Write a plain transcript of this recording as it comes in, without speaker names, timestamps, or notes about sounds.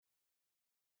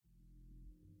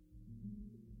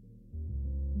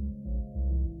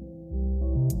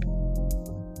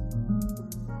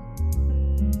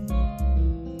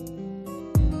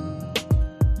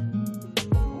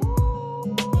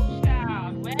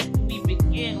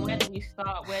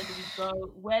start? Where do we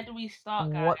go? Where do we start,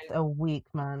 What guys? a week,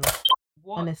 man.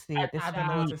 What Honestly, a this I don't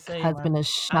know what to week say, has been man. a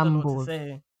I don't know what to shambles.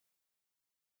 say.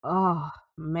 Oh,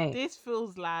 mate. This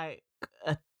feels like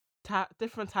a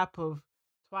different type of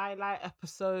Twilight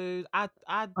episode.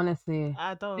 Honestly.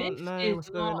 I don't This know is what's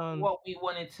going not on. what we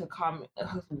wanted to come.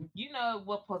 You know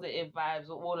what positive vibes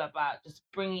are all about, just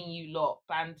bringing you lot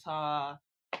banter,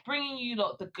 bringing you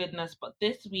lot the goodness. But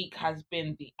this week has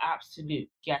been the absolute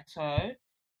ghetto.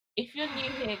 If you're new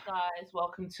here, guys,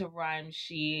 welcome to Rhyme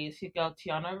She. It's your girl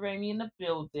Tiana Romy in the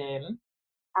building.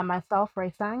 And myself, Ray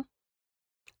Sang.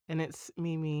 And it's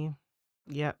Mimi.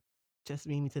 Yep, just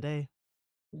Mimi today.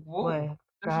 Whoa, Boy,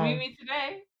 just guys. Mimi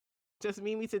today. Just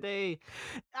Mimi today.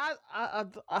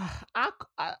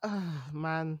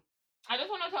 Man. I just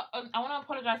want to. I want to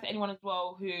apologize to anyone as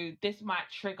well who this might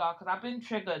trigger, because I've been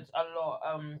triggered a lot.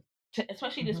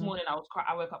 Especially this Mhm. morning, I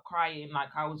woke up crying, like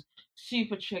I was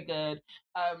super triggered.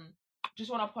 Just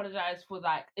want to apologize for,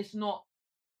 like, it's not.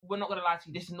 We're not gonna lie to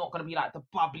you. This is not gonna be like the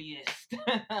bubbliest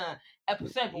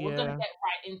episode, but we're gonna Yeah. get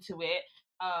right into it.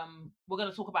 We're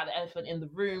gonna talk about the elephant in the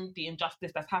room, the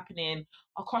injustice that's happening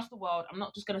across the world. I'm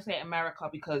not just gonna say America,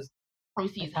 because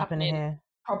obviously it's happening here.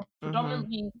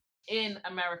 predominantly in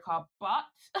America, but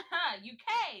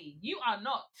UK, you are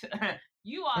not.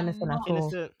 You are Innocent not at all.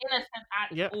 Innocent. innocent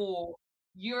at Yep. all.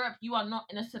 Europe, you are not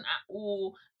innocent at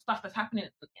all. Stuff that's happening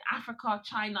in Africa,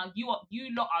 China, you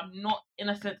lot are not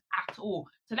innocent at all.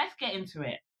 So let's get into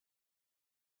it.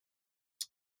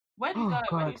 Where do we Oh, go?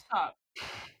 Where do we God. start?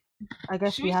 I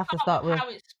guess Should we have to start with. how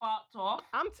it sparked off?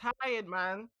 I'm tired,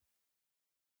 man.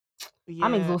 Yeah,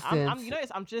 I'm exhausted. I'm you know,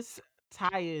 I'm just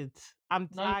tired. I'm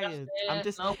No tired. I'm justice,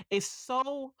 just. no. It's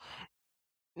so.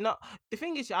 No, the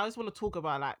thing is, I just want to talk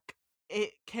about, like,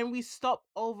 it. Can we stop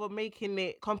over making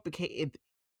it complicated?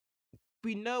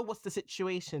 We know what's the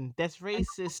situation. There's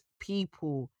racist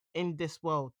people in this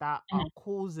world that are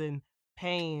causing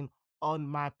pain on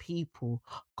my people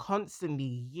constantly,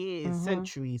 years, Mhm.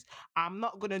 centuries. I'm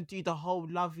not gonna do the whole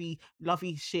lovey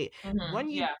shit. When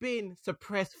you've Yeah, been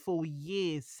suppressed for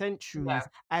years, centuries,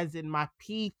 as in my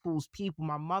people's people,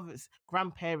 my mother's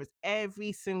grandparents,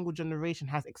 every single generation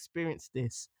has experienced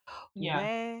this. yeah,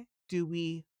 Where do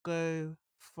we go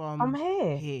I'm from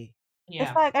here. here? yeah.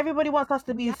 It's like everybody wants us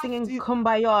to We be have singing to-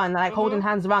 Kumbaya and like holding Mhm.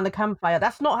 hands around the campfire.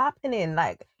 That's not happening.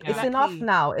 Like, it's enough Exactly.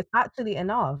 now. It's actually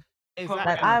enough. Exactly.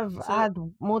 Like, I've So had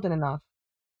more than enough.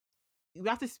 we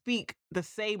have to speak the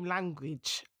same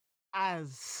language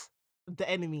as the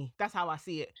enemy. That's how I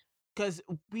see it. Because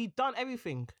we've done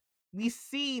everything. We've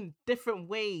seen different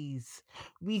ways.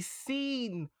 We've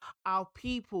seen our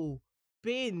people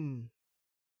been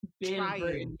trying.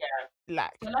 Through, yeah.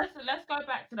 Like, So let's go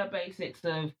back to the basics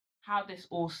of how this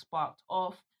all sparked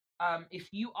off.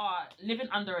 If you are living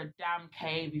under a damn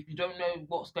cave, if you don't know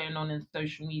what's going on in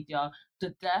social media,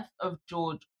 the death of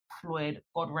George Floyd,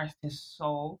 God rest his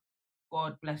soul,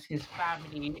 God bless his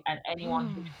family, and anyone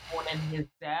who's mourning his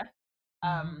death.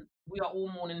 We are all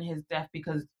mourning his death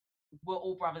because we're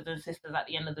all brothers and sisters at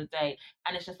the end of the day.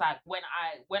 And it's just like when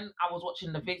I was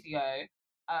watching the video,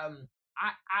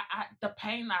 I the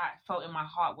pain that I felt in my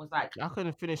heart was like I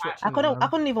couldn't finish I- watching I couldn't. it, man. I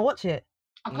couldn't even watch it.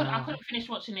 I couldn't finish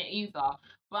watching it either.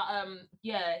 But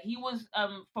yeah, he was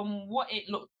from what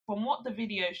the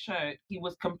video showed, he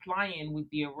was complying with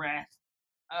the arrest.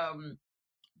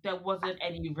 There wasn't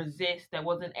any resist, there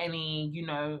wasn't any,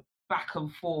 back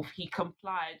and forth. He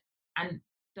complied, and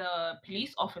the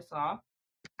police officer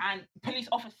and police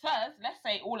officers, let's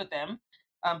say all of them,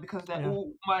 because they're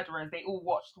all murderers, they all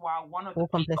watched while one of the All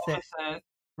police complicit. officers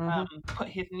Mhm. put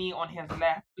his knee on his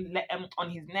on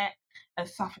his neck and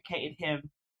suffocated him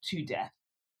to death.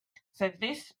 So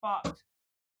this sparked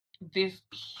this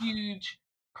huge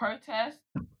protest,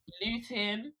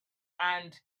 looting,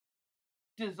 and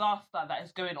disaster that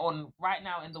is going on right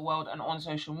now in the world and on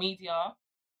social media.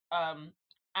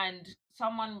 And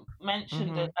someone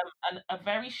mentioned a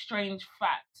very strange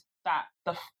fact, that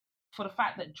for the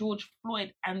fact that George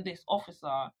Floyd and this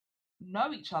officer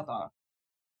know each other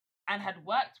and had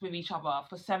worked with each other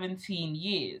for 17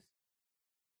 years.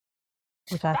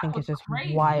 Which I That think was is just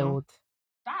crazy. wild.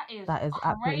 That is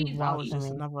absolutely crazy. wild was to just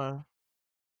me. another.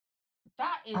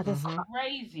 That I is just-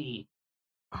 crazy.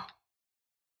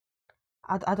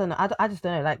 I don't know. I just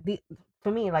don't know. Like,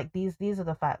 for me, like, these are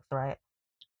the facts, right?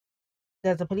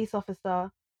 There's a police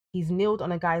officer. He's kneeled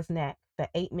on a guy's neck for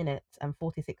 8 minutes and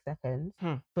 46 seconds.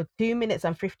 For 2 minutes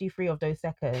and 53 of those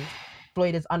seconds,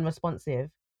 Floyd is unresponsive.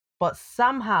 But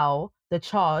somehow the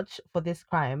charge for this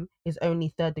crime is only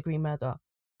third-degree murder.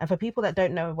 And for people that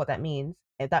don't know what that means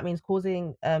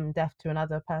causing death to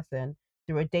another person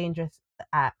through a dangerous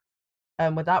act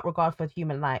without regard for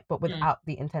human life, but without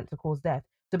the intent to cause death.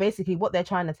 So basically, what they're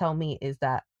trying to tell me is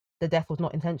that the death was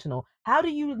not intentional. How do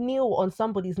you kneel on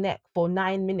somebody's neck for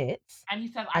 9 minutes? And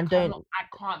he says, I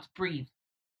can't breathe.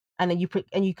 And then you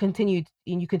continue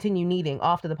kneeling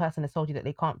after the person has told you that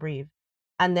they can't breathe.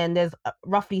 And then there's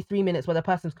roughly 3 minutes where the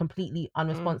person's completely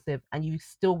unresponsive, and you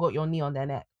still got your knee on their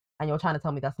neck, and you're trying to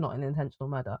tell me that's not an intentional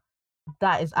murder.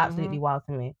 That is absolutely wild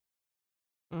to me.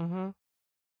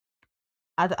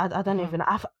 I don't even.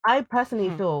 I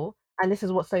personally feel, and this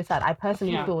is what's so sad, I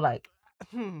personally feel like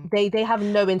they have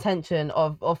no intention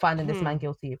of finding this man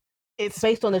guilty. It's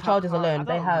based on the charges alone.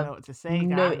 They have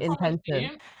no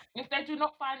intention. If they do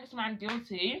not find this man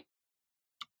guilty,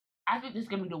 I think this is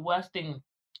going to be the worst thing.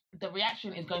 The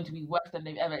reaction is going to be worse than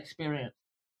they've ever experienced.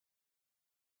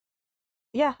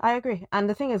 Yeah, I agree. And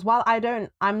the thing is, while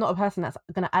I'm not a person that's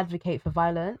going to advocate for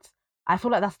violence, I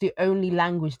feel like that's the only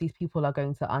language these people are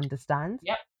going to understand.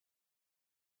 Yep.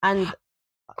 And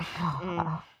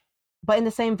but in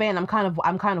the same vein, I'm kind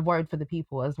of worried for the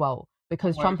people as well,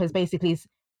 because Trump has basically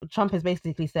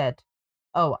said,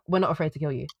 "Oh, we're not afraid to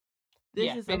kill you."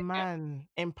 This is a man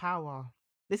in power.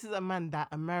 This is a man that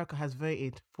America has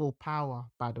voted for power,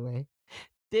 by the way.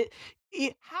 When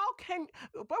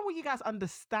will you guys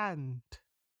understand?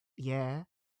 Yeah.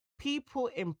 People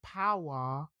in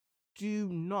power do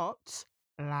not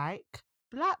like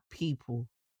black people.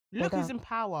 Look who's in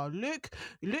power. Look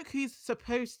who's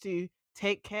supposed to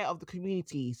take care of the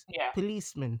communities. Yeah.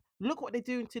 Policemen. Look what they're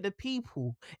doing to the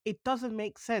people. It doesn't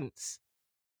make sense.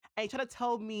 And you're trying to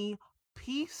tell me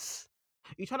peace?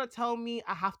 You're trying to tell me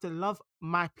I have to love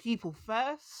my people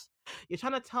first? You're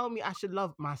trying to tell me I should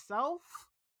love myself?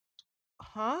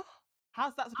 Huh?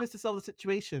 How's that supposed to solve the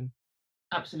situation?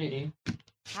 Absolutely.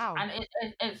 How? And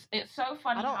it's so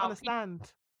funny. I don't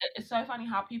understand. It's so funny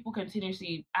how people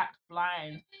continuously act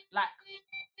blind. Like,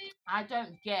 I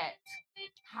don't get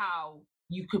how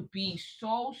you could be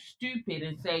so stupid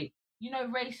and say,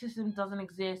 racism doesn't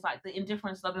exist, like the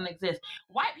indifference doesn't exist.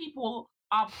 White people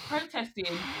are protesting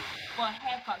for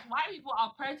haircuts. White people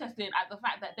are protesting at the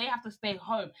fact that they have to stay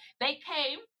home. They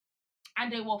came and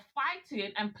they were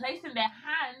fighting and placing their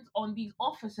hands on these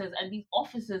officers, and these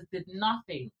officers did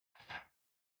nothing.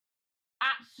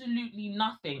 Absolutely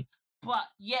nothing. But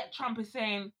yet Trump is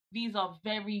saying these are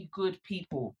very good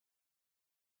people.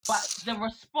 But the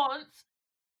response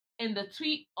in the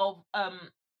tweet of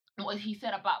what he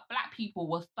said about black people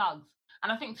was thugs.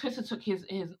 And I think Twitter took his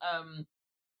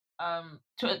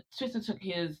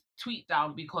tweet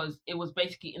down because it was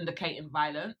basically indicating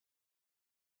violence.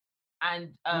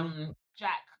 And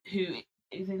Jack, who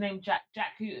is his name, Jack,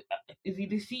 who is he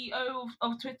the CEO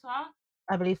of Twitter?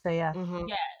 I believe so, yeah.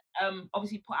 Yeah.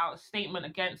 Obviously put out a statement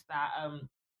against that.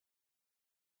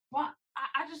 But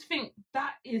I just think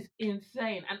that is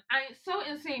insane. And it's so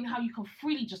insane how you can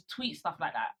freely just tweet stuff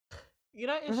like that.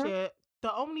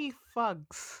 The only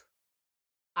thugs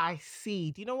I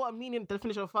see, do you know what I mean in the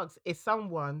definition of thugs? Is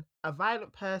someone, a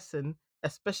violent person,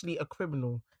 especially a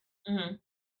criminal. Mm-hmm.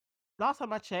 Last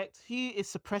time I checked, who is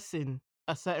suppressing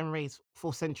a certain race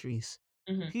for centuries?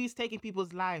 Mm-hmm. Who's taking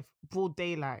people's life broad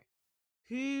daylight?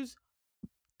 Who's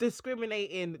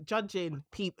discriminating, judging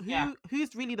people?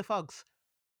 Who's really the thugs?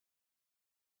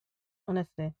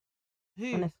 Honestly.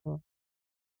 Who? Honestly.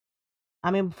 I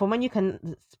mean, from when you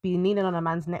can be kneeling on a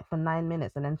man's neck for 9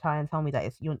 minutes and then try and tell me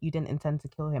that you didn't intend to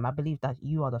kill him, I believe that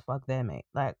you are the thug there, mate.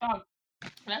 Like,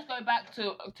 let's go back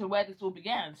to where this all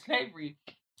began, slavery.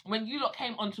 When you lot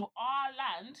came onto our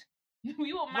land,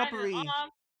 we were minding our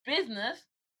business.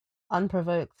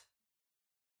 Unprovoked.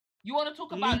 You want to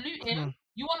talk about looting? Mm-hmm.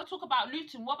 You want to talk about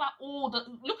looting? What about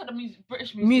look at the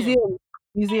British museums?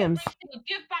 Give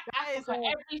back Africa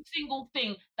every single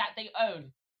thing that they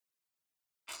own.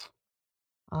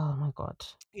 Oh my God.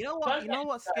 You know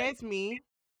what scares me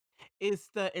is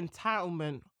the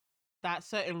entitlement that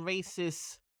certain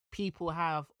racist people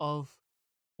have of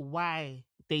why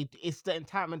it's the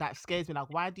entitlement that scares me. Like,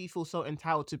 why do you feel so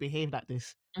entitled to behave like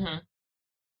this? Mm-hmm.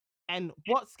 And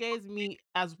what scares me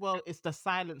as well is the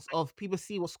silence of people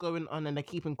see what's going on and they're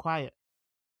keeping quiet.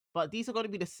 But these are going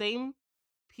to be the same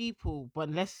people, but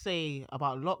let's say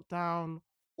about lockdown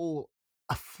or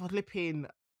a flipping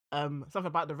something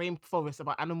about the rainforest,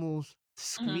 about animals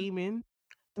screaming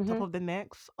top of the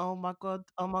necks. Oh my god,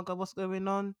 what's going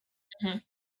on? Mm-hmm.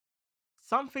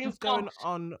 Something's going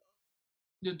on.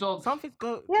 The dogs.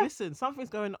 Something's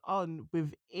going on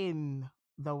within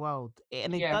the world,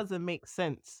 and it doesn't make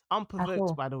sense.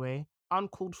 Unprovoked, by the way,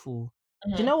 uncalled for.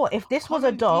 Do you know what? If this was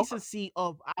a dog, decency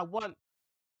of I want.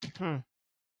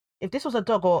 If this was a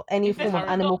dog or any form of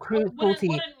animal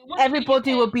cruelty,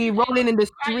 everybody would be rolling in the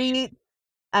street.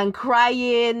 and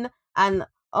crying and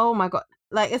oh my god,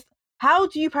 like it's how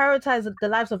do you prioritize the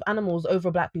lives of animals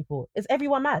over black people? Is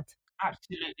everyone mad?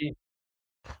 Absolutely.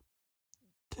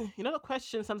 You know the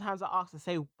question sometimes I ask to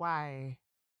say why?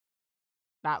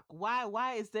 Like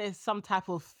why is there some type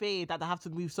of fear that they have to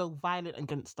move so violent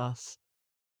against us?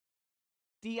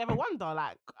 Do you ever wonder?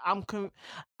 Like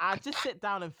I just sit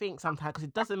down and think sometimes because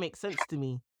it doesn't make sense to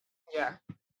me. Yeah.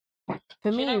 For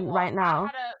Do you me know what? right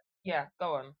now, Yeah,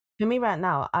 go on. for me right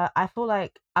now, I feel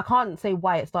like I can't say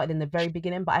why it started in the very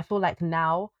beginning, but I feel like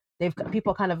now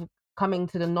people are kind of coming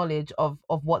to the knowledge of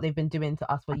what they've been doing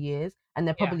to us for years, and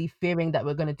they're Yeah. probably fearing that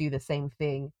we're going to do the same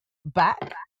thing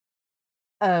back.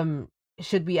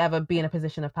 Should we ever be in a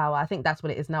position of power? I think that's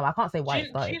what it is now. I can't say why it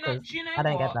started because Do you know I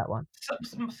don't get what? that one.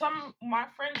 Some my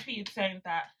friend tweeted saying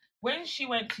that when she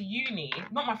went to uni,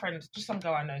 not my friend, just some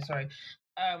girl I know, sorry.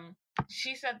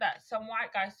 She said that some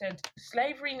white guy said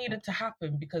slavery needed to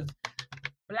happen because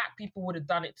black people would have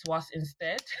done it to us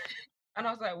instead. And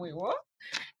I was like, wait, what?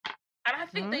 And I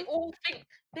think they all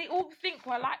think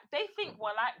we're like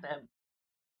them.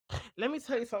 Let me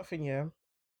tell you something, yeah.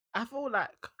 I feel like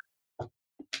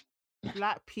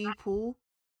black people,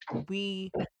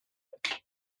 the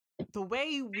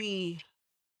way we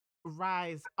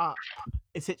rise up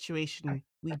a situation,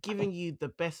 we're giving you the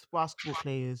best basketball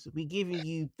players, we're giving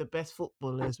you the best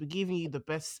footballers, we're giving you the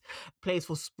best players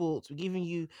for sports, we're giving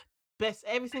you best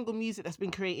every single music that's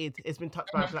been created has been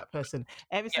touched by a black person.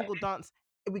 Every single dance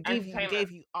we gave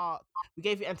you art, we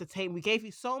gave you entertainment, we gave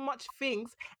you so much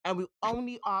things, and we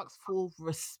only asked for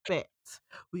respect.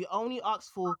 We only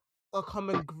asked for a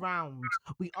common ground.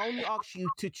 We only ask you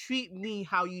to treat me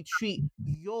how you treat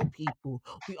your people.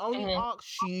 We only ask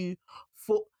you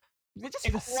for just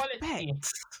Equality.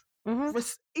 respect. Mm-hmm.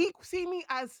 See me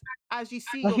as you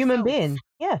see A yourself. human being,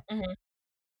 yeah. Mm-hmm.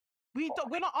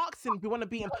 We're not asking we want to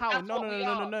be in power. That's No. what we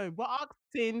are. We're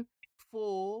asking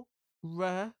for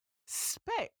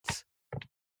respect.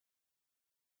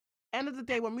 End of the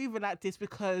day, we're moving like this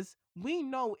because we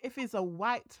know if it's a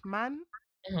white man,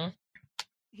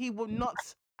 he will not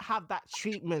have that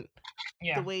treatment.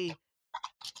 Yeah. The way,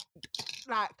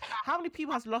 like, how many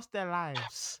people has lost their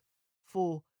lives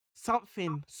for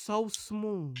something so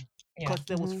small because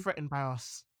they was threatened by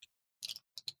us?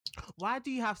 Why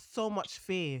do you have so much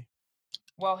fear?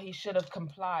 Well, he should have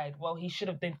complied. Well, he should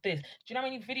have done this. Do you know how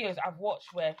many videos I've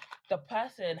watched where the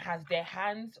person has their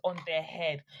hands on their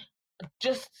head,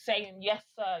 just saying yes,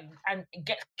 sir, and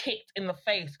gets kicked in the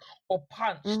face or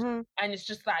punched, and it's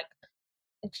just like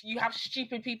you have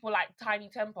stupid people like Tiny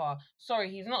Temper. Sorry,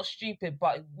 he's not stupid,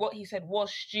 but what he said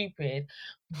was stupid.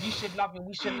 You should love him.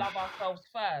 We should love ourselves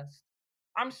first.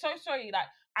 I'm so sorry. Like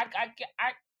I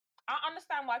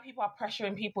understand why people are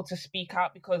pressuring people to speak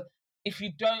out because if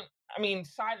you don't, I mean,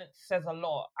 silence says a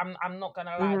lot. I'm not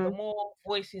gonna lie. The more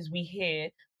voices we hear,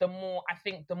 the more I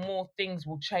think the more things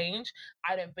will change.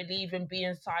 I don't believe in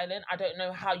being silent. I don't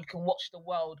know how you can watch the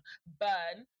world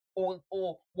burn or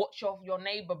watch your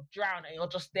neighbor drown and you're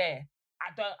just there.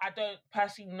 I don't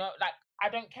personally know. Like I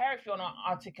don't care if you're not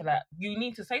articulate. You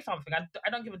need to say something. I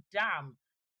don't give a damn.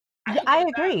 I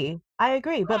agree. But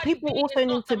Cardi people B also is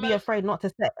not need the to be most. afraid not to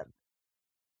say.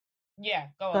 Yeah,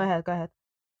 go Go on. ahead.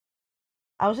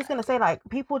 I was just gonna say, like,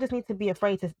 people just need to be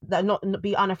afraid to not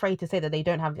be unafraid to say that they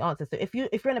don't have the answers. So if you're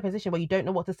in a position where you don't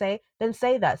know what to say, then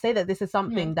say that. Say that this is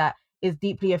something that is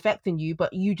deeply affecting you,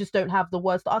 but you just don't have the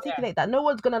words to articulate that. No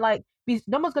one's gonna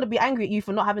be angry at you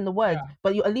for not having the words,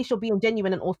 but at least you're being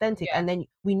genuine and authentic, and then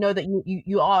we know that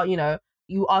you are,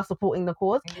 you are supporting the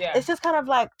cause. Yeah. It's just kind of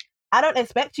like, I don't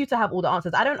expect you to have all the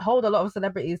answers. I don't hold a lot of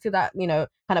celebrities to that, kind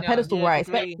of pedestal where I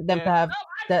expect them to have.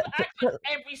 I expect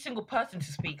every single person to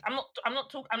speak. I'm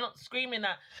not screaming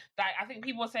that. I think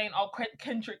people are saying, "Oh,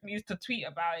 Kendrick needs to tweet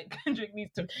about it. Kendrick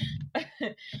needs to,"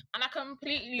 and I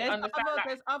completely understand.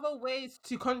 There's other ways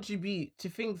to contribute to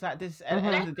things like this at the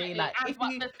end of the day. Like if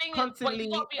you constantly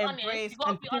embrace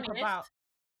and talk about.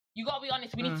 You gotta be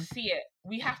honest. We need to see it.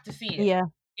 We have to see it. Yeah.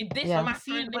 But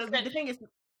the thing is,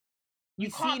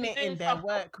 we've seen it in their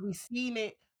work.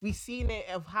 We've seen it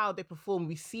of how they perform.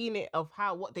 We've seen it of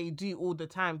what they do all the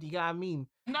time. Do you get what I mean?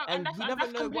 No, and that's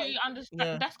completely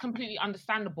that's completely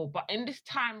understandable. But in this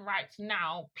time right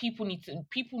now, people need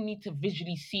to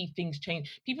visually see things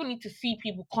change. People need to see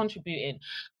people contributing.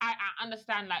 I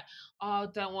understand, like, oh,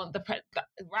 don't want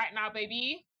right now,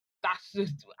 baby. That's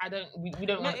just we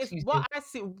don't want to. What I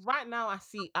see right now,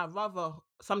 I'd rather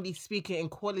somebody speaking in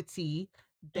quality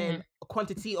than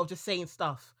quantity of just saying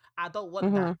stuff. I don't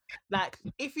want that. Like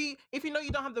if you know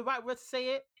you don't have the right words to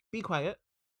say it, be quiet.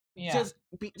 Yeah.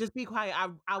 Just be quiet.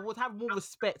 I would have more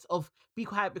respect of be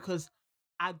quiet because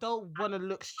I don't want to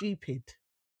look stupid.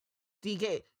 Do you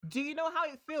get it? Do you know how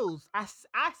it feels? I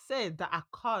said that I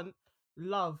can't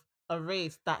love a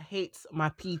race that hates my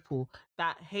people,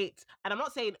 that hates, and I'm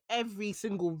not saying every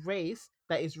single race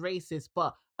that is racist,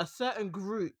 but a certain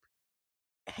group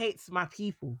hates my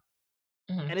people,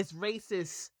 and it's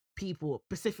racist people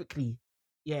specifically.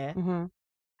 Yeah. Mm-hmm.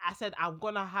 I said I'm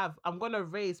gonna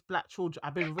raise black children.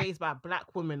 I've been raised by a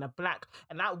black woman, and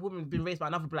that woman been raised by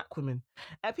another black woman.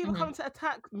 And people coming to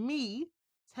attack me,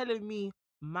 telling me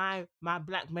my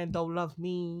black men don't love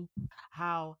me,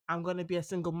 how I'm gonna be a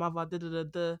single mother,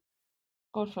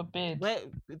 God forbid.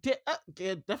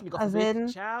 Definitely God As forbid, in?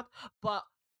 child. But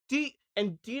do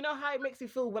you know how it makes me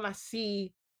feel when I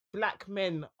see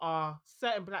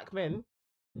certain black men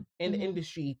in the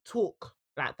industry talk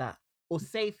like that or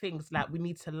say things like we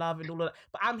need to love and all of that?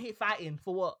 But I'm here fighting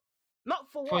for what? Not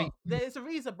for what? There's a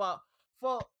reason, but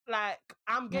for like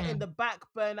I'm getting the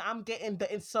backburn, I'm getting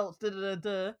the insults,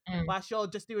 while you're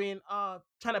just doing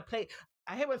trying to play.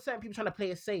 I hate when certain people trying to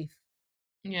play it safe.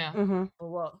 Yeah. Mm-hmm. For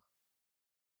what?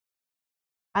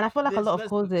 And I feel like a lot of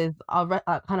causes are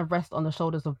kind of rest on the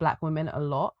shoulders of black women a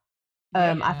lot.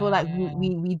 I feel like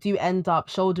we do end up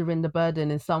shouldering the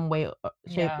burden in some way,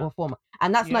 shape, or form.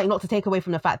 And that's not to take away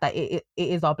from the fact that it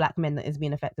is our black men that is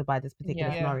being affected by this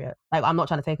particular scenario. Like, I'm not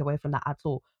trying to take away from that at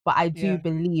all. But I do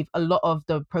believe a lot of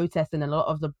the protesting and a lot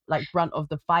of the brunt of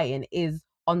the fighting is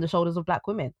on the shoulders of black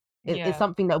women. It's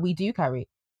something that we do carry.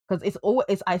 Because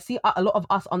I see a lot of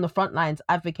us on the front lines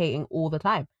advocating all the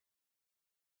time.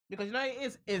 Because you know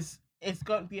it's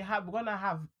going to we're gonna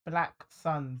have black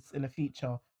sons in the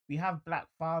future. We have black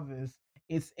fathers.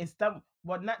 It's that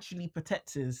what naturally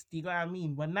protects us. Do you know what I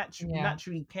mean? We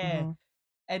naturally care,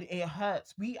 and it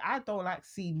hurts. I don't like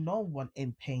seeing no one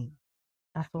in pain.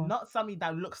 Not somebody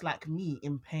that looks like me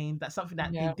in pain. That's something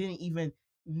that they didn't even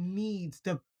need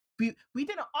to be. We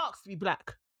didn't ask to be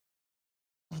black.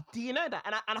 Do you know that?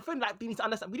 And I feel like they need to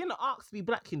understand. We didn't ask to be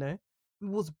black. You know, we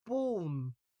was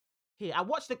born here. I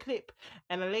watched the clip,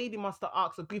 and a lady must have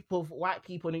asked a group of white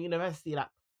people in the university, like,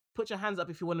 put your hands up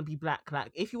if you want to be black.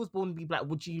 Like, if you was born to be black,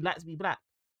 would you like to be black?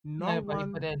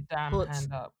 Nobody put their damn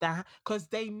hand up. Because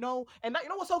they know, and that, you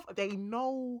know what's so? They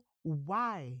know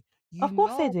why. Of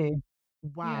course they do.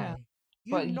 Why?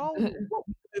 Yeah. You know what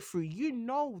we go through. You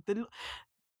know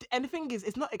and the thing is,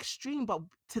 it's not extreme, but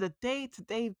to the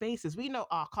day-to-day basis, we know,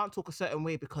 I can't talk a certain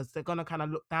way because they're gonna kind of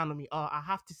look down on me. I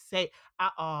have to say,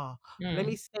 let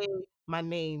me say my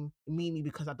name, Mimi,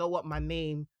 because I don't want my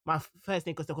first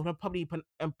name, because they're gonna probably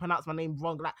pronounce my name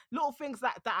wrong. Like little things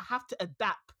like that, I have to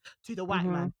adapt to the white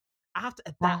man. I have to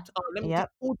adapt. Let me do it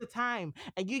all the time.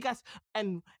 And you guys,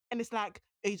 and it's like,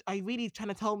 are you really trying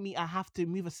to tell me I have to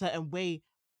move a certain way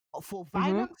for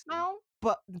violence now?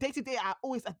 But day to day, I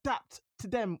always adapt to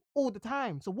them all the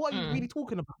time. So what are you really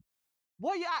talking about?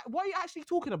 What are you actually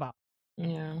talking about?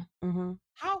 Yeah.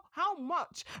 How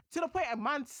much? To the point a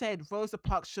man said Rosa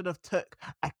Parks should have took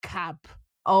a cab.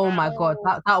 Oh my God,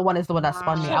 that one is the one that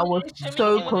spun me. I was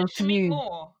so confused.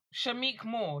 Shamik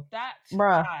Moore, that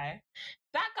Bruh. guy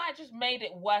just made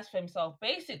it worse for himself.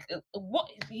 Basically, what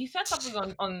he said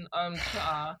something on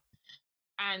Twitter,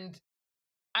 and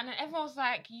then everyone was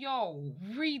like, yo,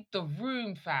 read the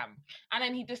room, fam. And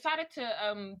then he decided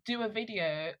to do a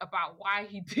video about why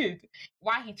he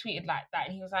tweeted like that.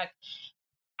 And he was like,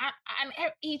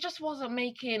 and he just wasn't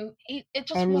making,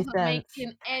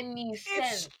 making any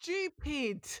sense.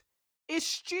 It's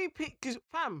stupid because,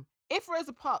 fam, if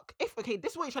Rosa Parks, this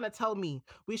is what you're trying to tell me,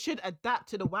 we should adapt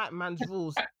to the white man's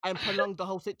rules and prolong the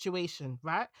whole situation,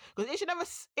 right? Because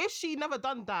if she never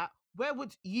done that, where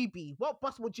would you be? What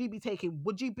bus would you be taking?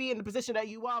 Would you be in the position that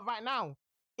you are right now?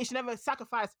 If she never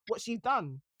sacrificed what she's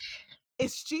done.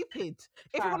 It's stupid.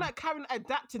 If we're gonna carry on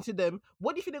adapting to them,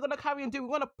 what do you think they're gonna carry on doing?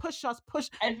 We're gonna push. Are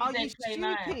you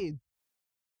stupid?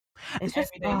 It's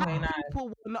just black people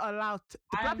were not allowed to.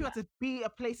 Black people have to be a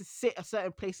place to sit a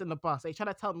certain place in the bus. They try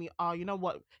to tell me, you know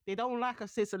what? They don't like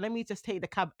us, so let me just take the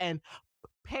cab and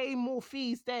pay more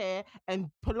fees there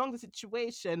and prolong the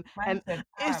situation.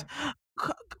 It's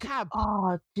cab.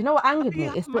 Do you know what angered me?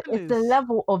 It's the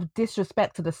level of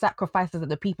disrespect to the sacrifices that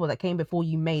the people that came before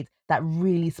you made that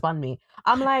really spun me.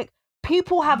 I'm like,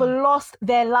 people have lost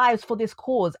their lives for this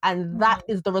cause, and that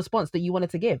is the response that you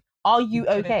wanted to give. Are you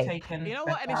okay? You know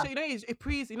what? And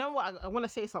you know what? I want to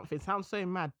say something. It sounds so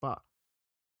mad, but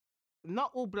not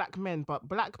all black men, but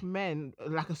black men,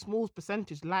 like a small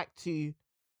percentage, like to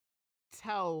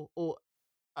tell or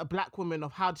a black woman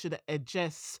of how should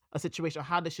address a situation, or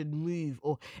how they should move,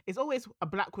 or it's always a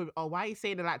black woman, or why are you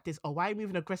saying it like this, or why are you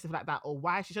moving aggressive like that, or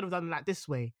why she should have done it like this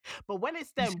way. But when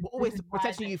it's them, we're always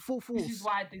protecting you full force. This is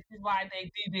why they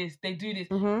do this. They do this.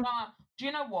 Mhm. Do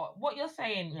you know what you're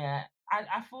saying? Yeah,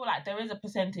 I feel like there is a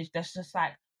percentage that's just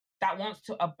like that wants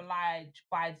to oblige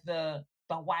by the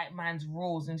white man's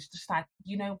rules, and it's just like,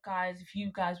 guys, if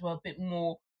you guys were a bit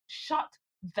more, shut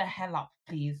the hell up,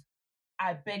 please.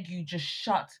 I beg you, just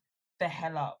shut the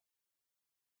hell up.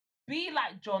 Be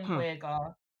like John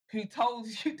Boyega, who told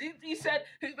you, who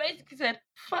basically said,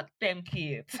 fuck them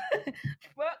kids.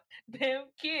 Fuck them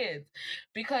kids.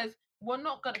 Because we're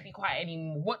not going to be quiet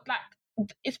anymore.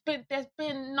 There's been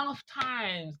enough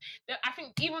times. I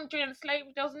think even during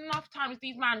slavery, there was enough times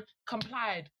these men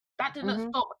complied. That didn't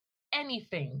stop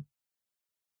anything.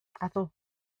 At all.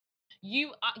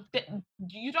 You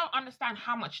don't understand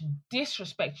how much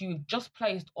disrespect you've just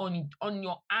placed on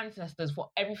your ancestors for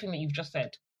everything that you've just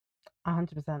said.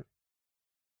 100%.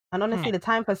 And honestly, the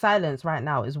time for silence right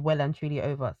now is well and truly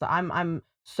over. So I'm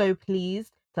so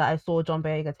pleased that I saw John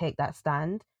Boyega take that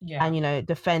stand and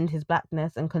defend his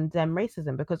blackness and condemn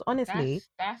racism, because honestly,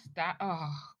 that's the type of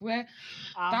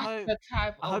I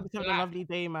hope he's having a lovely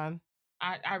day, man.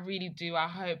 I really do. I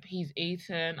hope he's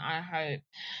eaten. I hope,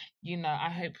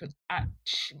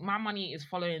 my money is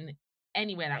following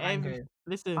anywhere that man goes.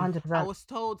 Listen, 100%. I was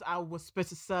told I was supposed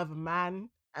to serve a man,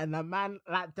 and a man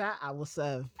like that, I will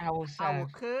serve. I will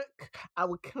cook. I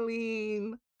will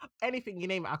clean. Anything you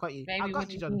name it, I got you. Baby, I got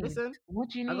you, John. Listen, what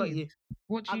do you need? I got you.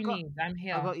 What do you need? I'm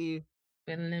here. I got you.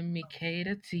 But let me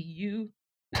cater to you.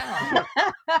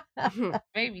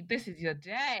 Baby, this is your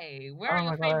day. Where are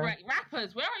your favorite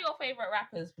rappers? Where are your favorite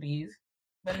rappers, please?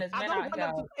 When there's men out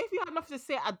here. If you have nothing to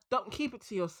say, don't keep it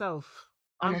to yourself.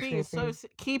 Honestly, I'm being so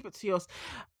keep it to yourself.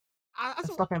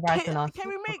 Stop embarrassing us. Can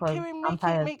we make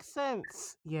it make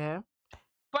sense? Yeah.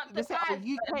 But the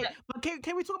UK. But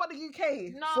can we talk about the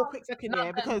UK for a quick second?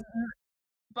 Because.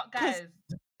 But guys,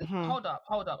 hold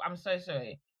up. I'm so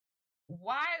sorry.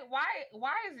 Why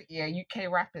is it UK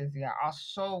rappers are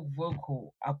so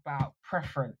vocal about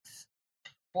preference,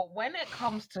 but when it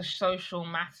comes to social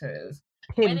matters,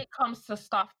 when it comes to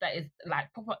stuff that is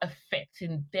like proper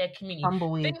affecting their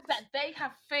community, things that they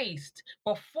have faced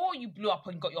before you blew up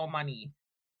and got your money,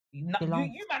 you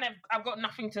man have got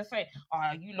nothing to say.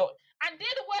 You lot, and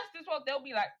they're the worst as well. They'll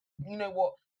be like, you know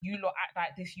what? You lot act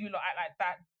like this, you lot act like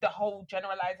that, the whole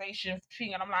generalization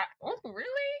thing. And I'm like, oh, really?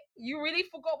 You really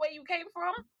forgot where you came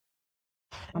from?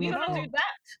 We don't do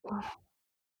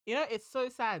that? It's so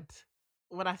sad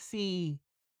when I see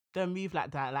them move like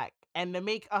that, and they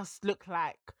make us look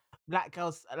like black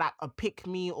girls, like a pick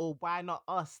me, or why not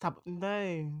us type.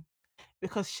 No.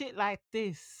 Because shit like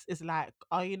this is like,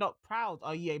 are you not proud?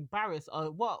 Are you embarrassed?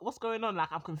 Or what? What's going on?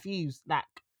 I'm confused.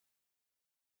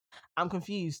 I'm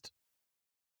confused.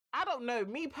 I don't know.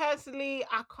 Me personally,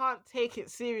 I can't take it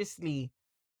seriously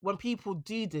when people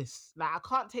do this. I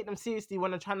can't take them seriously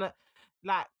when they're trying to,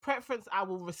 preference I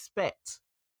will respect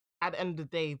at the end of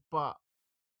the day, but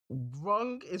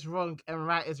wrong is wrong and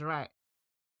right is right.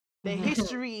 The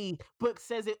history book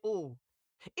says it all.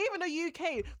 Even the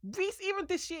UK, even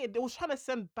this year, they was trying to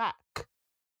send back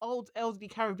old LGBT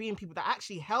Caribbean people that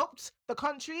actually helped the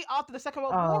country after the Second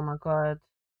World War. Oh my God.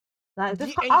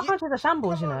 Our country's a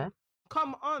shambles,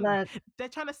 Come on. They're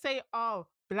trying to say,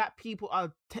 black people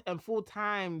are 4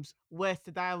 times worse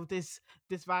to die of this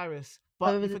virus.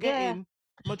 But you're forgetting,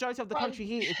 majority of the country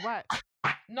here is white.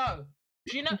 No.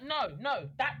 Do you know? No.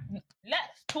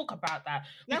 Let's talk about that.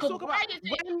 Why is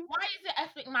it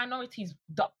ethnic minorities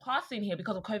that passing here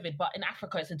because of COVID, but in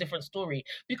Africa it's a different story?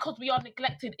 Because we are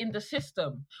neglected in the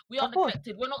system. We are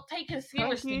neglected. We're not taken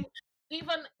seriously.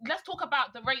 Even let's talk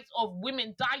about the rates of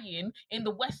women dying in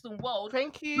the Western world.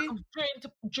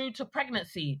 Due to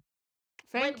pregnancy.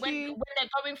 When they're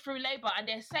going through labor and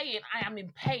they're saying, I am in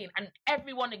pain, and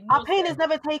everyone ignores our pain is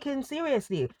never taken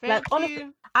seriously. Honestly,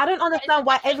 I don't understand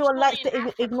why everyone likes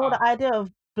to ignore the idea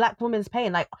of black women's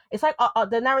pain. It's like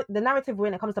the narrative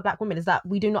when it comes to black women is that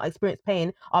we do not experience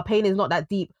pain. Our pain is not that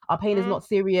deep. Our pain is not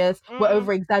serious. We're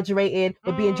over exaggerating.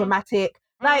 We're being dramatic.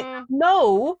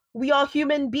 No, we are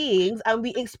human beings and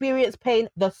we experience pain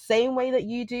the same way that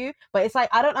you do. But it's I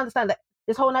don't understand that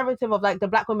this whole narrative of the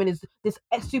black woman is this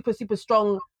super, super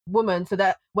strong woman, so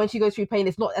that when she goes through pain,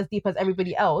 it's not as deep as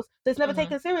everybody else. So it's never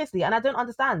taken seriously. And I don't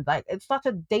understand. It's such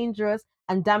a dangerous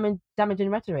and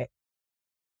damaging rhetoric.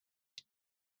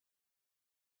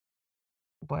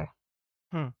 Boy.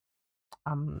 I'm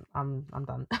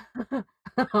done.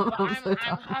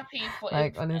 I'm happy for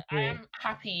honestly. I am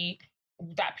happy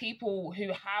that people who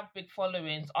have big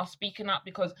followings are speaking up,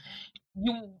 because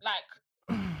you like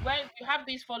when you have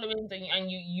these followings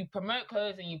and you promote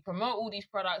clothes and you promote all these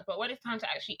products, but when it's time to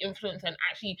actually influence and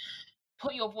actually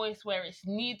put your voice where it's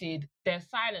needed, there's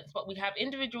silence. But we have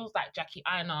individuals like Jackie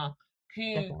Aina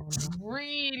who Definitely.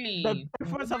 really,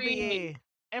 Influence of the really year.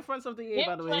 Influence of the year,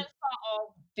 by the way. influencer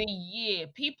of the year.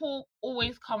 People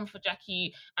always come for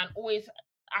Jackie and always.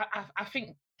 I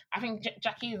think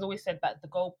Jackie has always said that the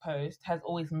goalpost has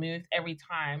always moved every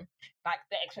time. Like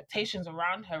the expectations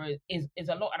around her is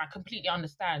a lot, and I completely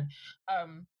understand.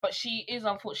 But she is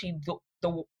unfortunately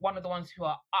the one of the ones who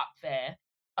are up there.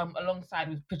 Alongside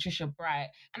with Patricia Bright,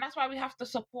 and that's why we have to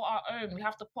support our own. We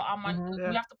have to put our money. Mhm.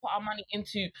 We have to put our money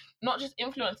into not just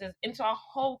influencers, into our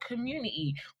whole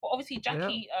community. But obviously,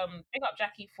 Jackie, big up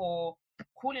Jackie for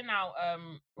calling out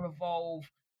Revolve,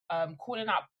 calling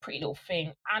out Pretty Little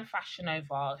Thing and Fashion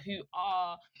Nova, who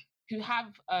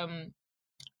have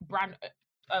brand.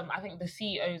 I think the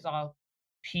CEOs are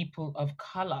people of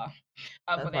color,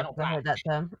 but they're not I black. heard that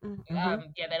term.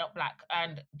 Mm-hmm. Yeah, they're not black,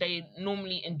 and they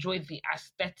normally enjoy the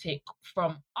aesthetic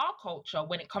from our culture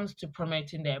when it comes to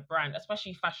promoting their brand,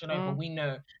 especially Fashion Nova. We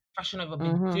know Fashion Nova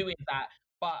been Mm-hmm. doing that,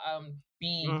 but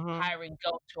be hiring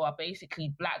girls who are basically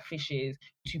black fishes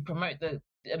to promote their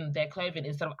clothing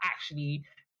instead of actually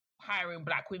hiring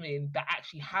black women that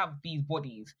actually have these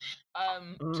bodies.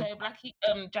 So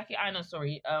Jackie Aina,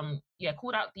 sorry,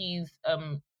 called out these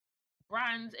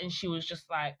brands, and she was just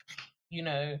like, you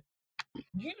know,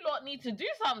 you lot need to do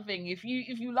something. If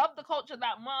you love the culture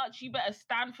that much, you better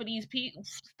stand for these people.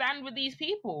 Stand with these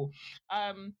people.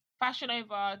 Fashion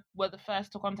Nova were the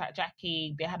first to contact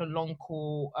Jackie. They had a long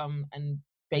call, and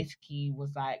basically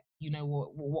was like, you know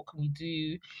what can we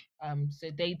do?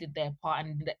 So they did their part,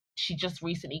 and she just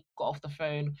recently got off the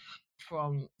phone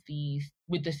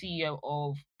with the CEO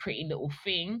of Pretty Little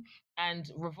Thing. And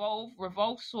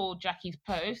Revolve saw Jackie's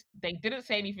post. They didn't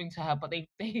say anything to her, but they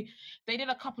did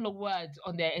a couple of words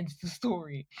on their Insta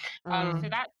story. So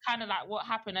that's kind of like what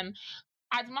happened. And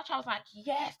as much I was like,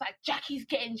 yes, like Jackie's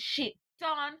getting shit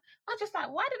done, I was just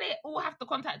like, why do they all have to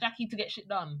contact Jackie to get shit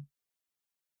done?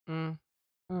 Is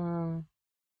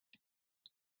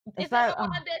there no one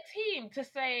on their team to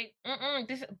say,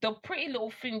 this the Pretty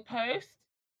Little Thing post?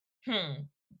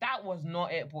 That was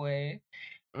not it, boy.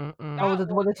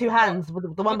 The two hands,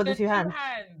 the one with the two hands.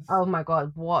 Oh my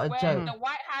god, what a joke! The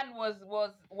white hand was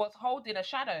holding a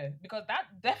shadow, because that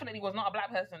definitely was not a black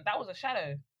person. That was a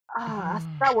shadow.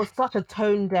 That was such a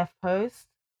tone deaf post.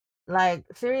 Like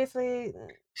seriously,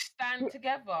 stand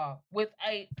together with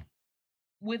a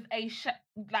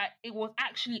like it was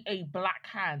actually a black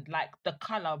hand, like the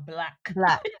color black.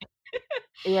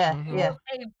 Yeah, it was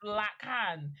a black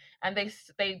hand, and they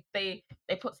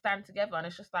put stand together, and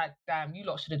it's just like, damn, you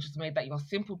lot should have just made that your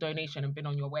simple donation and been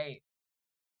on your way.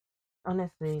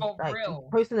 Honestly, for like real,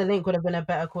 posting the link would have been a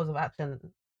better cause of action.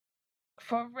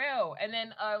 For real. And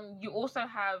then you also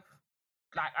have,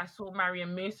 like, I saw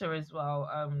Mariam Musa as well.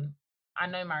 I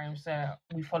know Mariam, so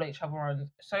we follow each other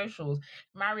on socials.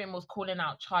 Mariam was calling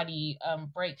out Charlie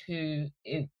Brake,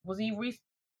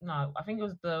 no, I think it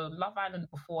was the Love Island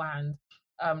beforehand.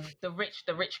 The rich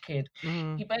kid.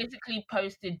 He basically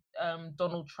posted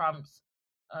Donald Trump's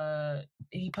tweet,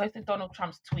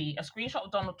 a screenshot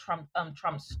of Donald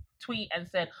Trump's tweet, and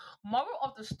said, "Moral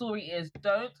of the story is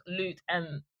don't loot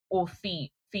or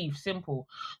thief. Simple."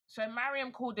 So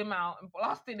Mariam called him out and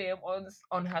blasted him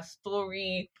on her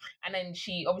story, and then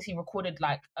she obviously recorded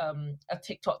like a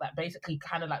TikTok that basically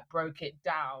kind of like broke it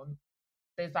down.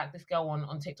 There's like this girl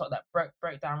on TikTok that broke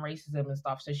down racism and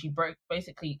stuff. So she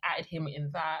basically added him in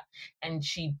that, and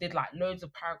she did like loads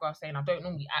of paragraphs saying, "I don't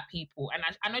normally at people," and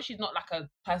I know she's not like a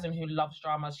person who loves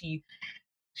drama. She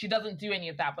doesn't do any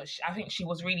of that, but I think she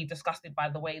was really disgusted by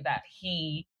the way that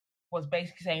he was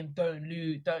basically saying, "Don't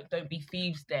loot, don't be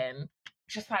thieves." Then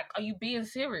just like, are you being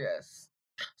serious?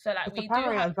 So like, it's a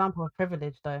primary example of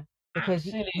privilege, though, because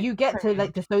you get privilege. to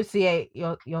like dissociate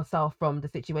yourself from the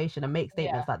situation and make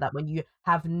statements like that when you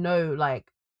have no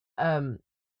like I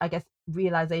guess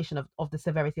realization of the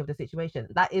severity of the situation.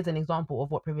 That is an example of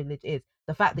what privilege is.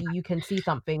 The fact that you can see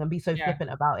something and be so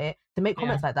flippant about it, to make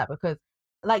comments like that, because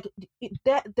like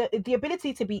the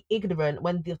ability to be ignorant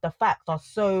when the facts are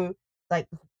so like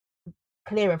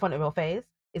clear in front of your face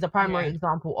is a primary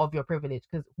example of your privilege,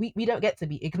 because we don't get to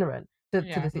be ignorant to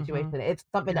the situation. It's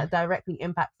something that directly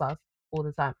impacts us all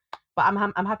the time. But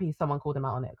I'm happy someone called him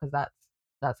out on it, because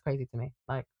that's crazy to me.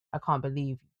 Like, I can't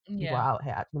believe people are out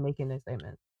here actually making those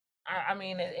statements. I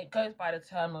mean, it goes by the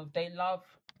term of they love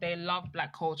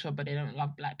black culture, but they don't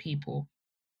love black people.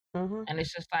 And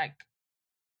it's just like,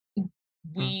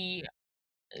 we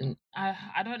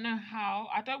I don't know how.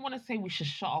 I don't want to say we should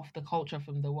shut off the culture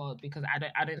from the world, because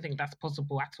I don't think that's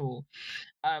possible at all.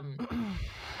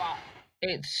 But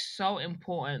it's so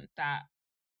important that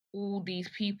all these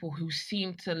people who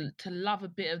seem to love a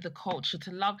bit of the culture,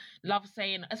 to love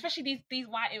saying, especially these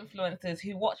white influencers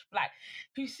who watch black,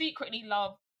 who secretly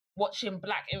love watching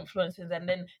black influencers, and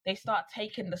then they start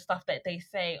taking the stuff that they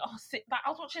say. Oh, like I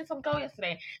was watching some girl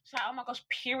yesterday. She's like, oh my gosh,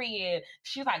 period.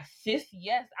 She's like, sis,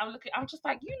 yes. I'm just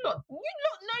like, you lot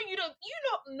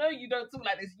know you don't talk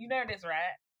like this. You know this,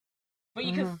 right? But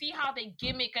you can see how they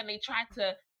gimmick and they try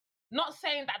to. Not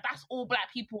saying that that's all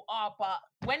black people are, but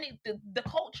when the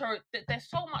culture, there's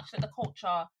so much that the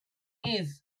culture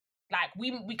is like.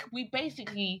 We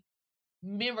basically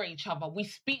mirror each other. We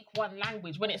speak one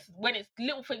language. When it's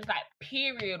little things like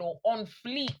period or on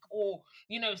fleek or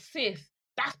sis,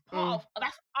 that's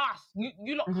that's us.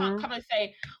 You lot can't come and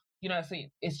say,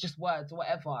 see, it's just words or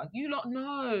whatever. You lot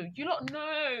know.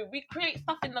 We create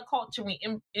stuff in the culture. We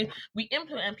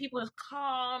implement, and people just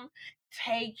come,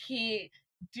 take it,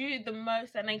 do the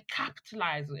most, and then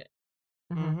capitalize it.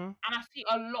 And I see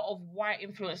a lot of white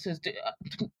influencers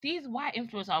these white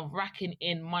influencers are racking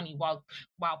in money, while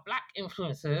black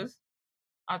influencers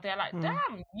are there like,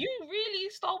 damn, you really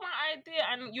stole my idea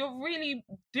and you're really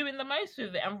doing the most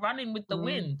with it and running with the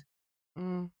wind.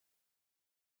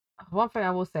 One thing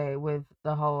I will say with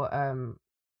the whole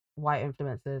white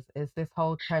influencers is this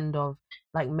whole trend of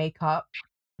like makeup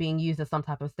being used as some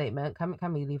type of statement.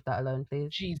 Can we leave that alone,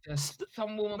 please? Jesus,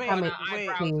 some woman put on her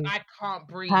eyebrows. I can't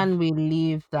breathe. Can we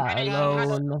leave that alone?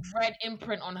 Had a red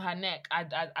imprint on her neck.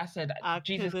 I said,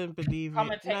 Jesus, couldn't believe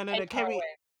it. No.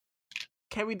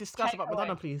 Can we discuss about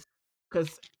Madonna, please?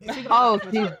 Because oh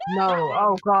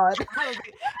God, I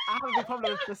have a big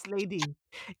problem with this lady.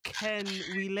 Can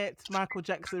we let Michael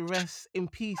Jackson rest in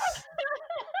peace?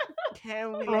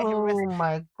 Can we let him rest? Oh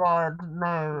my God,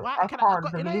 no! I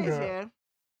can't believe it. Yeah?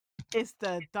 It's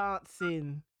the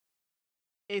dancing.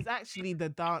 It's actually the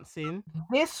dancing.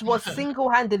 This was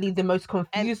single-handedly the most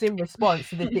confusing response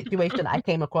to the situation I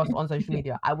came across on social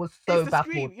media. I was so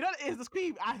baffled. Scream. You know, it's the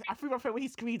scream. I threw my friend when he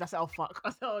screamed. I said, "Oh fuck!"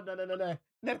 I said, "Oh no."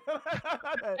 I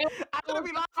couldn't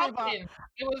be laughing about. It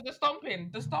was the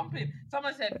stomping.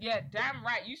 Someone said, "Yeah, damn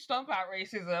right, you stomp out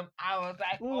racism." I was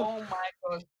like, "Oh my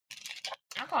God,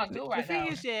 I can't do right now."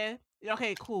 The thing is,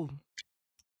 okay, cool.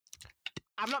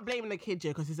 I'm not blaming the kid,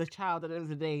 because he's a child at the end of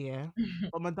the day, yeah.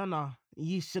 But Madonna,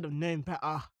 you should have known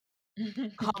better.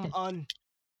 Come on.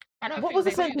 What was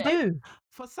it meant to do?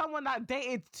 For someone that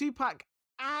dated Tupac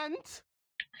and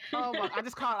oh my, I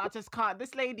just can't.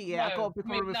 This lady, yeah, I got a big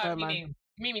problem with her, man.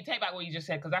 Mimi, take back what you just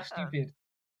said, because that's stupid.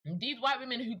 These white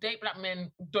women who date black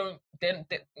men no.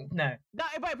 No,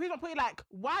 but please don't put it like,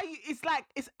 why? It's like,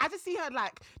 I just see her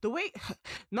like the way,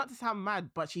 not to sound mad,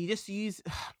 but she just use.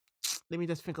 Let me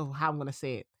just think of how I'm gonna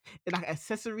say it. It's like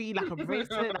accessory, like a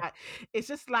bracelet. Like it's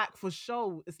just like for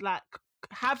show. It's like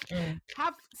have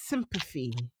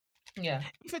sympathy. Yeah.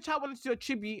 If a child wanted to do a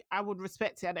tribute, I would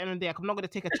respect it. At the end of the day, I'm not gonna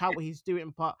take a child what he's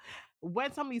doing. But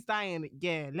when somebody's dying,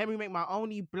 yeah, let me make my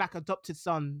only black adopted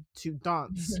son to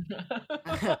dance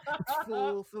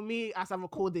for me as I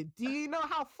recorded. Do you know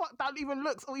how fucked that even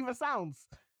looks or even sounds?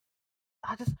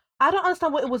 I don't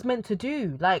understand what it was meant to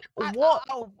do. Like, what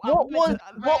was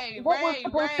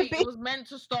supposed to be? It was meant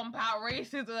to stomp out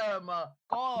racism. God.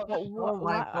 Oh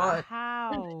my God.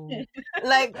 How?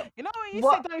 Like, you know what you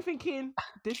said, I'm thinking,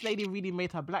 this lady really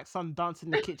made her black son dance in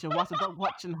the kitchen whilst the dog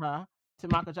watching her to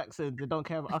Michael Jackson. They don't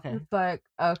care about, okay. It's like,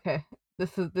 okay,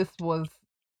 this was...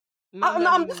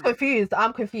 I'm just confused.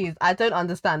 I'm confused. I don't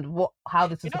understand how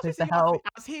this is supposed to help.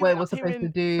 What it was supposed to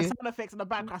do. The sound effects in the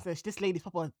background. This lady's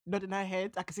proper nodding her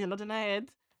head. I can see her nodding her head.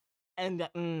 And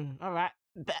all right.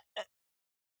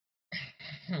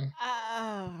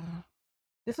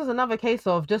 This was another case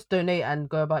of just donate and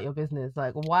go about your business.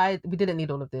 Like, why we didn't need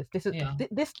all of this. This is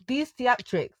these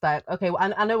theatrics. Like, okay,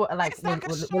 I know what like.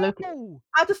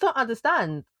 I just don't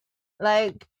understand.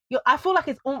 Like. I feel like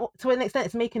it's almost, to an extent,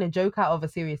 it's making a joke out of a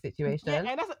serious situation. Yeah,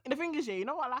 and the thing is, you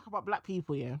know what I like about black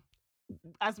people, yeah?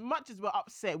 As much as we're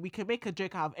upset, we can make a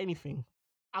joke out of anything.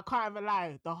 I can't even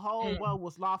lie. The whole world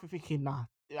was laughing, thinking, nah,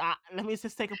 let me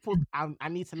just take a pause. I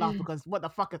need to laugh because what the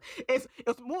fuck is...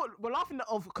 It's more... We're laughing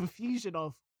of confusion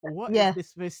of what is this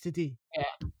supposed to do?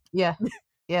 Yeah.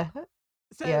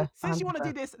 So, since you want to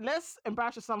do this, let's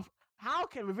embarrass yourself. How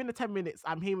can within the 10 minutes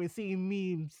I'm seeing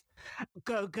memes?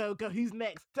 Go, who's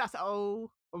next? That's oh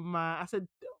man. I said,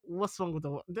 what's wrong with the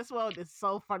world? This world is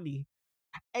so funny.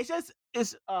 It's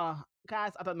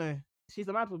guys, I don't know. She's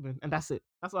a mad woman, and that's it.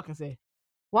 That's what I can say.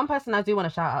 One person I do want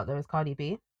to shout out though is Cardi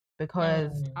B,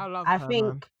 because I love her,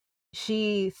 think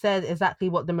she said exactly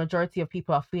what the majority of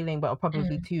people are feeling, but are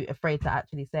probably too afraid to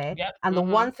actually say. Yep. And the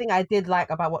one thing I did like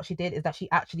about what she did is that she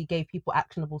actually gave people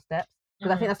actionable steps.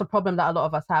 Because I think that's a problem that a lot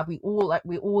of us have. We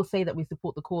all say that we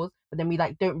support the cause, but then we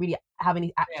don't really have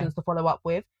any actions to follow up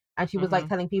with. And she was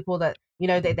telling people that,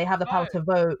 they have the power to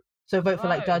vote. So vote for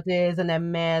judges and their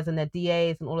mayors and their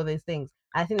DAs and all of those things.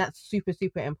 And I think that's super,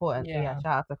 super important. So yeah, shout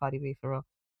out to Cardi B for real.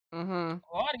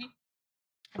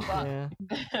 But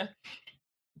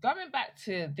going back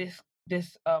to this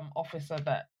officer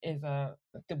that is the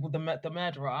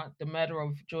murderer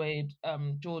of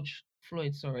George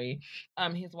Floyd,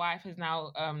 his wife has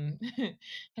now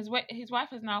his wife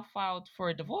has now filed for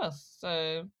a divorce.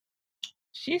 So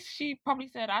she probably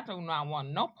said, I do not want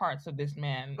no parts of this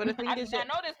man. But the thing is, I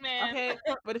know this man. Okay,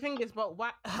 but the thing is, but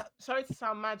why? Sorry to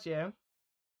sound mad, yeah.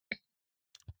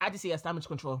 I just see as damage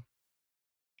control.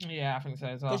 Yeah, I think so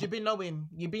as well. Because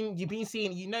you've been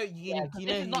seeing, this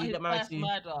is not his first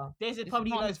murder. This is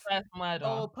probably not his first murder.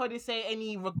 Or probably say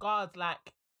any regards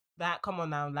like that. Come on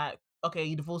now, like, okay,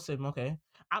 you divorce him, okay.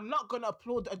 I'm not gonna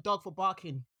applaud a dog for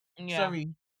barking. Yeah.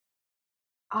 Sorry.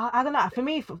 I don't know. For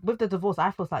me, with the divorce, I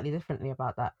feel slightly differently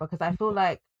about that because I feel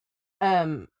like,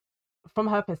 from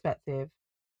her perspective,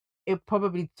 it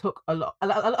probably took a lot. A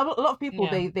lot of people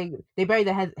they bury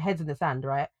their heads in the sand,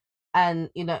 right? And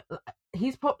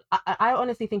he's I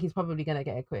honestly think he's probably gonna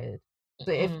get acquitted.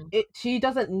 So if she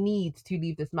doesn't need to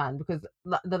leave this man because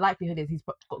the likelihood is he's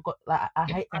got like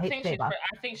I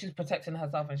think she's protecting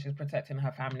herself and she's protecting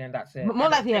her family and that's it. More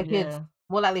likely her kids.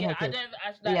 More likely her kids.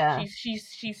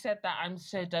 She said that I'm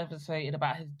so devastated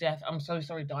about his death. I'm so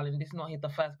sorry, darling. This is not the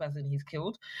first person he's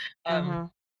killed.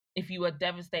 If you were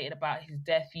devastated about his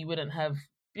death, you wouldn't have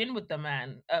been with the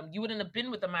man. You wouldn't have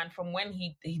been with the man from when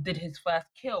he did his first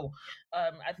kill.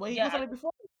 He was on it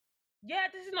before. Yeah,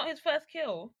 this is not his first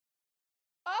kill.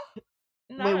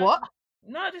 No. Wait, what?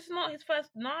 No, this is not his first.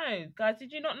 No, guys,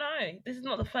 did you not know? This is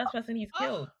not the first person he's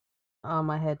killed. Oh,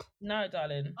 my head. No,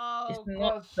 darling. Oh, it's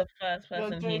not the first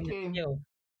person he's killed.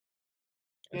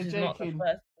 You're joking. Not the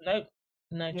first.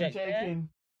 No, You're joking.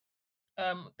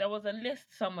 There was a list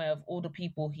somewhere of all the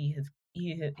people he has.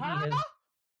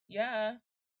 Yeah.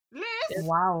 List?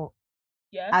 Wow.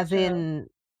 Yeah. As in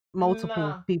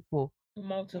multiple people.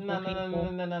 Multiple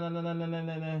people.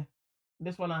 No.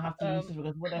 This one I have to use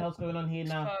because what the hell's going on here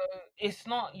now?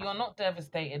 So you're not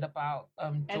devastated about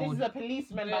George. And this is a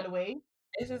policeman, by the way.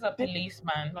 This is a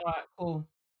policeman. Alright, cool.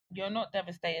 You're not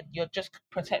devastated. You're just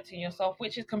protecting yourself,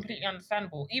 which is completely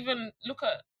understandable. Even look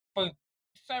at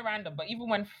so random, but even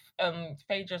when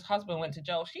Phaedra's husband went to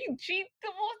jail, she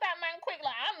divorced that man quick.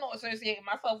 Like, I'm not associating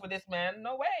myself with this man.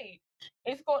 No way.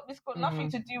 It's got nothing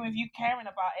to do with you caring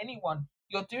about anyone.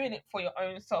 You're doing it for your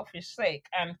own selfish sake.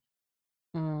 And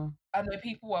I know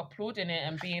people were applauding it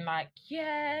and being like,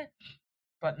 yeah,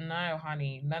 but no,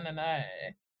 honey, no.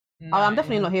 Oh, I'm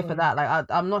definitely not here for that. Like,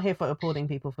 I'm not here for applauding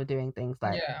people for doing things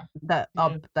that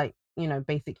are like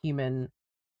basic human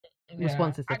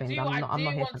responses to things. I'm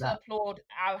not here for that. I do want to applaud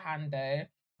Alhan though,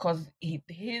 because he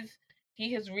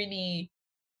has really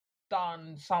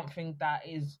done something that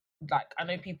is like, I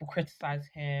know people criticize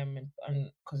him and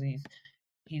because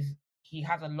he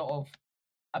has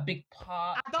a big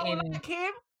part. I don't like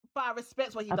him, but I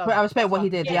respect what he done. I respect what he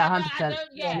did. Yeah, 100%.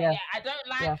 I don't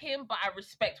like him, but I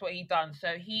respect what he done.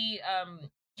 So he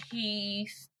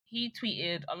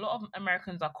tweeted, a lot of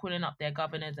Americans are calling up their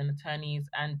governors and attorneys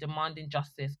and demanding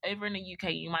justice. Over in the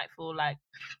UK, you might feel like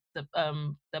the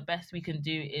best we can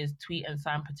do is tweet and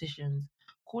sign petitions.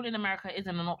 Calling America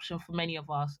isn't an option for many of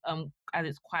us, as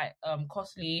it's quite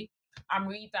costly. I'm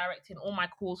redirecting all my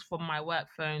calls from my work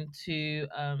phone to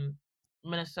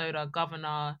Minnesota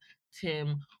Governor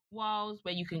Tim Walz,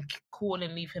 where you can call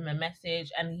and leave him a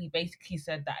message, and he basically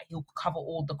said that he'll cover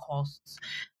all the costs,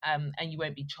 and you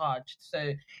won't be charged.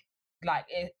 So, like,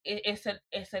 it's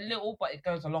a little, but it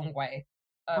goes a long way.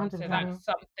 So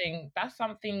that's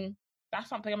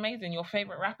something amazing. Your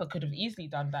favorite rapper could have easily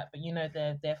done that, but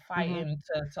they're fighting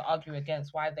to argue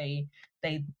against why they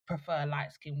prefer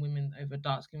light-skinned women over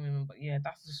dark-skinned women. But yeah,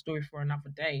 that's a story for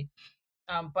another day.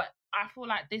 But I feel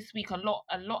like this week a lot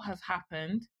has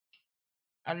happened.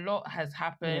 A lot has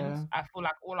happened. Yeah. I feel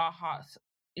like all our hearts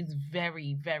is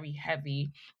very, very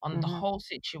heavy on the whole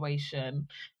situation.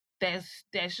 There's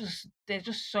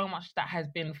just so much that has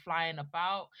been flying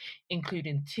about,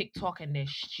 including TikTok and their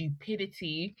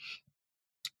stupidity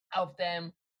of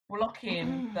them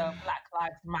blocking the Black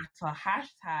Lives Matter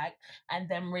hashtag and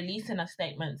then releasing a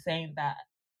statement saying that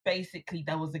basically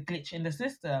there was a glitch in the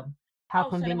system. How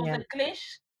convenient. So there was a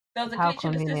glitch. There was a glitch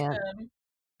in the system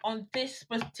on this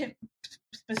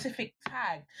specific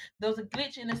tag. There was a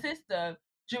glitch in the system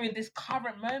during this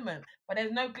current moment, but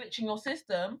there's no glitch in your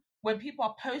system when people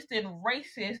are posting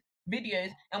racist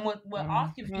videos, and we're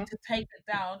asking for you to take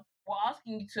it down. We're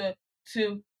asking you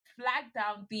to flag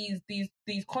down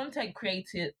these content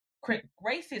creators,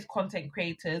 racist content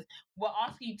creators. We're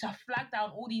asking you to flag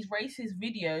down all these racist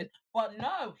videos, but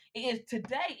no, it is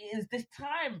today. It is this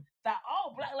time that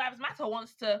Black Lives Matter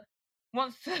wants to.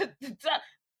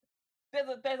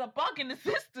 There's a bug in the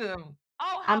system.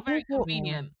 Oh, how very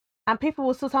convenient. And people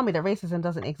will still tell me that racism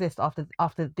doesn't exist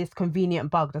after this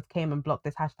convenient bug just came and blocked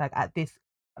this hashtag at this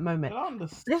moment.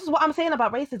 This is what I'm saying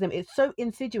about racism. It's so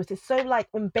insidious. It's so like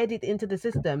embedded into the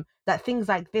system that things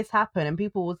like this happen, and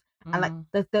people's and like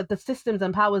the systems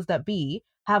and powers that be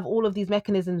have all of these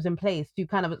mechanisms in place to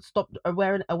kind of stop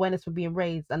awareness from being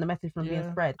raised and the message from being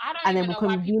spread, and then will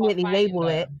conveniently label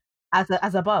it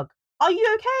as a bug. Are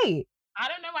you okay? I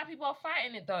don't know why people are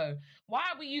fighting it though. Why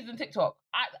are we using TikTok?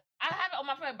 I have it on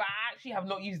my phone, but I actually have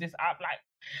not used this app. Like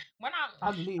when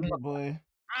I deleted it, boy.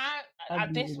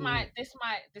 This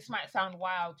might sound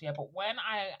wild, yeah, but when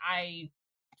I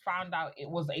found out it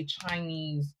was a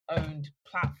Chinese owned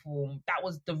platform, that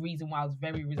was the reason why I was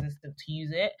very resistant to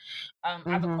use it. As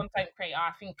a content creator,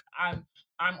 I think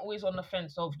I'm always on the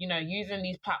fence of, you know, using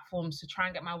these platforms to try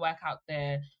and get my work out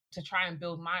there, to try and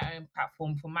build my own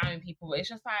platform for my own people. But it's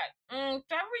just like, do I really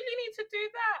need to do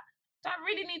that? Do I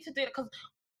really need to do it? Because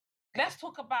let's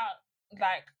talk about,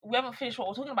 like, we haven't finished what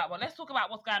we're talking about, but let's talk about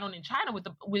what's going on in China with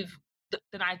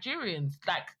the Nigerians.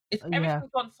 Like, if everything's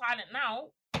gone silent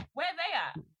now, where are they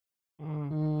at?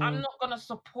 I'm not going to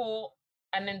support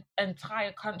an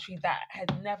entire country that has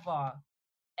never,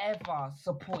 ever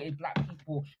supported Black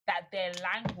people, that their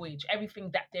language, everything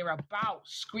that they're about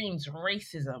screams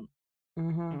racism.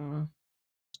 So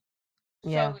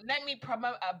let me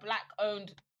promote a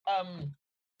Black-owned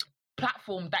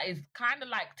platform that is kind of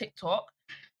like TikTok,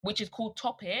 which is called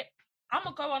Top It. I'm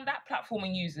gonna go on that platform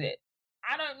and use it.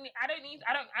 I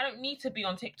don't need to be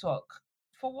on TikTok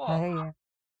for what?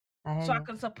 I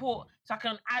can support, so I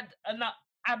can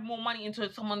add more money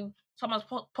into someone's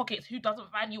pockets who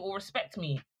doesn't value or respect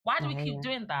me. Why do we keep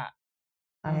doing that?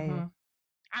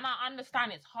 And I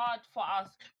understand it's hard for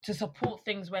us to support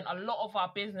things when a lot of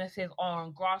our businesses are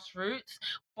on grassroots,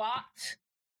 but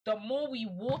the more we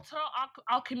water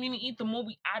our community, the more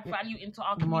we add value into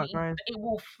our community, it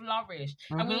will flourish.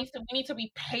 And we need to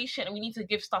be patient, and we need to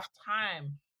give stuff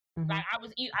time. Like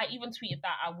I even tweeted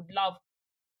that I would love,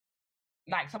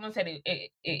 like someone said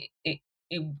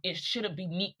it shouldn't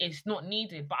be it's not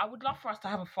needed, but I would love for us to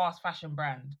have a fast fashion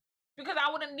brand. Because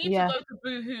I wouldn't need to go to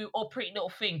Boohoo or Pretty Little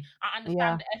Thing. I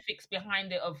understand the ethics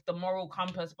behind it, of the moral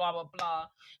compass, blah, blah, blah.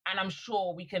 And I'm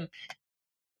sure we can,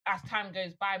 as time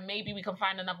goes by, maybe we can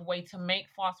find another way to make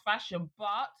fast fashion.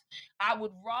 But I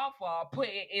would rather put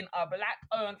it in a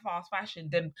Black-owned fast fashion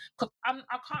than, because I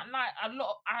can't lie,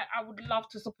 I would love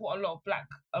to support a lot of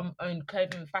Black-owned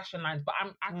clothing fashion lines, but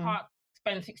I can't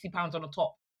spend £60 on a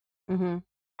top.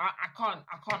 I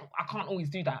can't always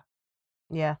do that.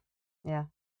 Yeah.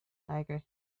 I agree.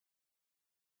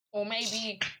 Or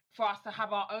maybe for us to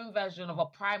have our own version of a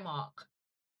Primark.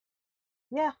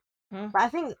 Yeah. But I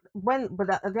think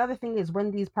the other thing is,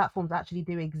 when these platforms actually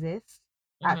do exist,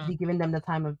 actually giving them the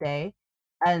time of day,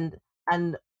 and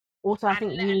also I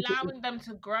think allowing them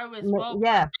to grow as well.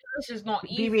 Yeah. This is not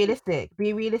easy.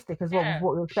 Be realistic as well with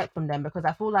what we expect from them, because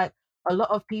I feel like a lot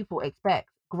of people expect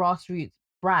grassroots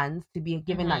brands to be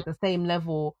given like the same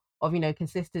level of, you know,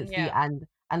 consistency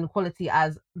and quality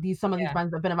as some of these brands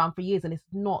that have been around for years, and it's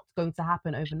not going to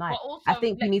happen overnight. Also, I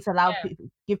think we need to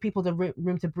give people the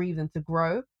room to breathe and to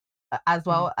grow, as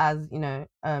well as, you know,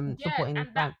 supporting and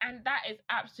that is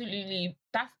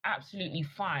absolutely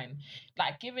fine.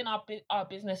 Like, giving our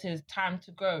businesses time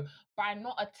to grow by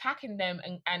not attacking them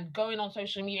and going on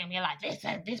social media and being like,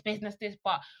 this business,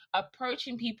 but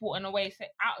approaching people in a way,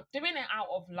 doing it out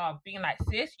of love, being like,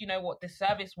 sis, you know what, this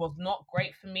service was not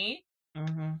great for me.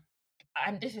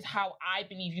 And this is how I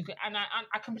believe you could. And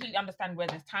I completely understand where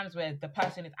there's times where the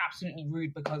person is absolutely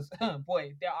rude, because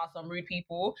boy, there are some rude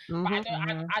people. But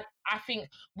I think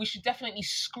we should definitely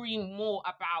scream more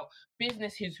about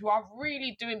businesses who are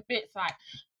really doing bits. Like,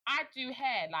 I do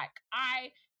hair. Like,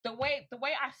 the way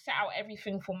I set out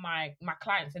everything for my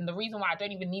clients, and the reason why I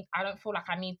don't feel like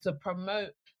I need to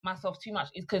promote myself too much,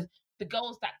 is because the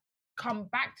girls that come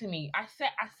back to me, I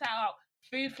set out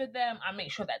food for them. I make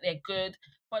sure that they're good,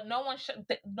 but no one's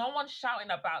shouting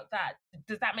about that.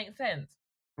 Does that make sense?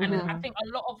 And I think a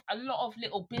lot of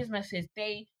little businesses,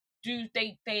 they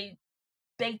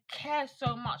care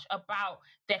so much about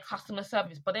their customer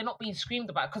service, but they're not being screamed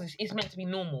about because it's meant to be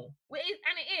normal. And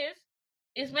it is,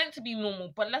 It's meant to be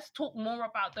normal, but let's talk more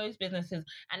about those businesses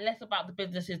and less about the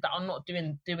businesses that are not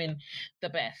doing the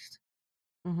best.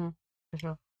 For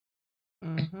sure.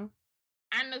 And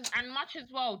much as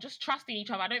well, just trusting each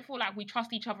other. I don't feel like we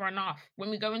trust each other enough. When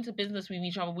we go into business with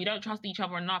each other, we don't trust each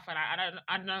other enough, and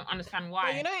I don't understand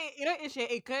why. But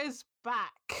it goes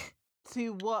back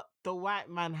to what the white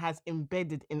man has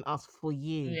embedded in us for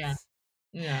years.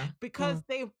 Yeah. Because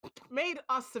they've made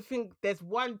us to think there's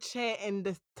one chair in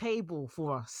the table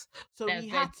for us. So we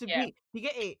had to be, you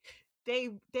get it? They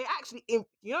actually,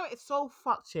 it's so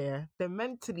fucked here. They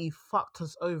mentally fucked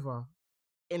us over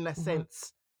in a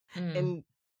sense. And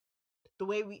the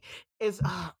way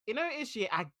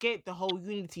I get the whole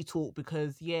unity talk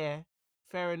because,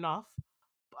 fair enough.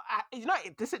 But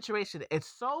the situation, it's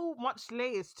so much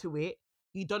layers to it,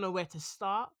 you don't know where to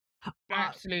start.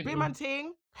 Absolutely. Big man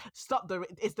thing, it's the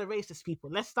racist people.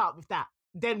 Let's start with that.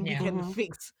 Then we can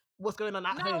fix what's going on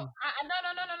at home. No,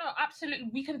 absolutely.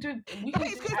 We can do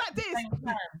it's like this.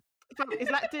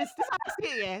 It's like this. This is how I see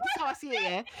it, yeah. This is how I see it,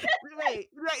 yeah. Wait,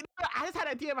 I just had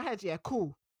an idea in my head, yeah.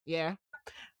 Cool, yeah.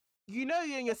 You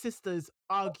and your sisters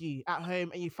argue at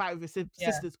home and you fight with your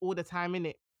sisters all the time,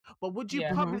 innit? But would you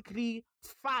publicly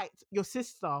fight your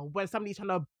sister when somebody's trying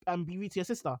to be rude to your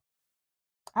sister?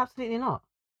 Absolutely not.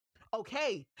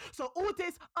 Okay, so all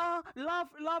this, love.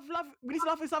 We need to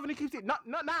love each other and keep it. Not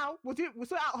now. We'll sort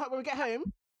it out when we get home.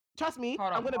 Trust me,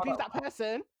 I'm gonna beef that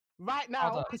person right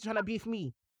now because you're trying to beef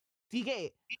me. Do you get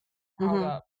it? Hold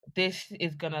up. This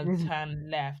is gonna turn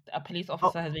left. A police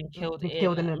officer has been killed in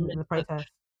the protest.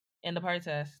 In the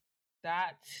protest.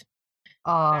 Mate,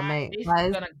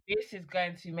 this is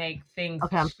going to make things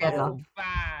I'm scared so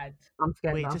bad. I'm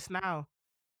scared. Wait, just now.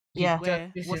 Yeah.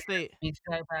 What's it? It's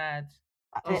so bad.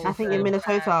 I think in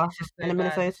Minnesota,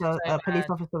 a police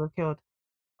officer was killed.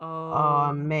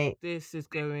 Oh, mate. This is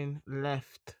going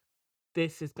left.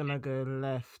 This is gonna go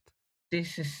left.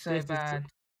 This is so bad.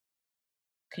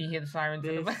 Can you hear the sirens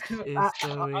in the back? I'm so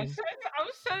done. I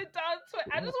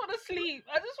just want to sleep.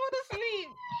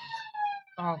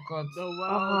 Oh God. The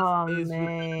world is.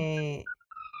 Mate.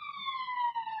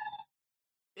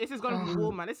 This is gonna be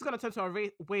war, man. This is gonna turn to a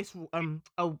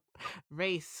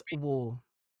race war.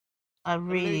 I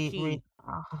really,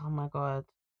 oh my God.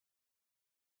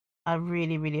 I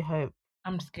really, really hope.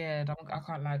 I'm scared. I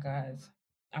can't lie, guys.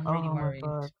 I'm really worried. My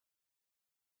God.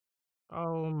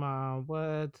 Oh my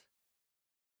word.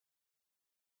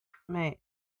 Mate.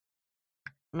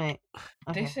 Okay,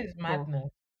 this is madness.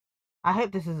 Cool. I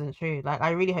hope this isn't true. Like, I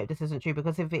really hope this isn't true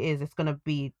because if it is, it's gonna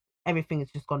be everything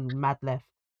is just gone mad left.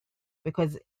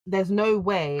 Because there's no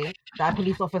way that a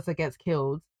police officer gets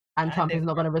killed and Trump is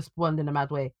not gonna respond in a mad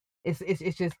way. It's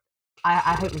just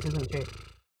I hope this isn't true.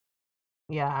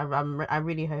 Yeah, I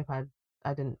really hope I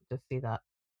didn't just see that.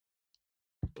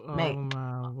 Mate. Oh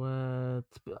my word.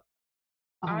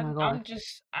 I'm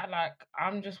just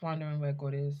wondering where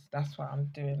God is. That's what I'm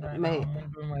doing right now. I'm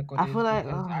wondering where God is. I feel like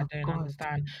I don't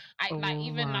understand. I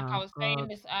was saying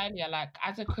this earlier, like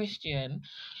as a Christian,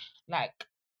 like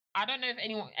I don't know if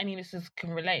any listeners can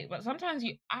relate, but sometimes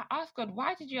I ask God,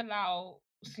 why did you allow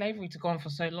slavery to go on for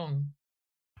so long?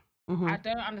 I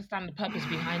don't understand the purpose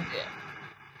behind it.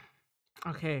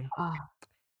 Okay.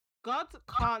 God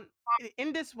can't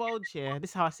in this world here,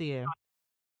 this is how I see it.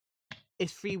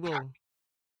 It's free will.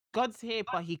 God's here,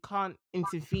 but he can't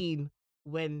intervene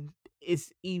when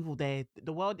it's evil there.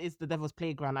 The world is the devil's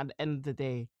playground at the end of the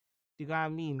day. Do you know what I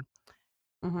mean?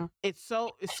 It's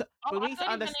so I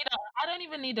don't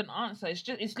even need an answer. It's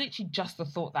literally just a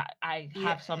thought that I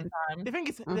have sometimes. The thing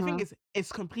is,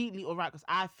 it's completely alright because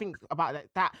I think about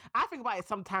that. I think about it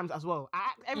sometimes as well.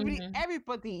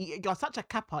 Everybody, you're such a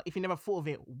capper if you never thought of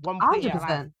it.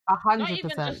 100%. 100%. Not even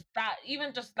just that.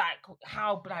 Even just like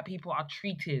how Black people are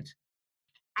treated.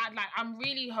 I'm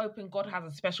really hoping God has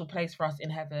a special place for us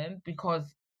in heaven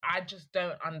because I just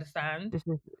don't understand.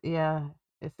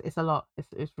 It's a lot.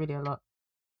 It's really a lot.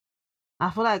 I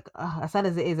feel like as sad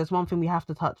as it is, there's one thing we have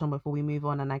to touch on before we move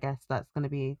on, and I guess that's going to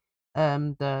be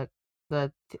the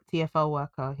TFL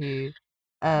worker who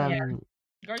Girl,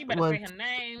 you better say her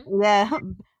name. Yeah,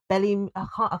 Belly. I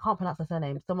can't pronounce her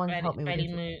surname. Someone help me with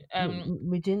it.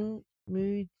 Mujin.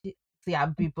 See,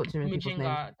 I'd be butchering people's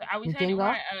names. Are we saying it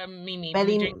right? Mimi.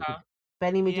 Belly Mujinga.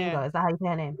 Yeah. Is that how you say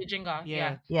her name? Mujinga.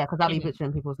 Yeah, because I'll be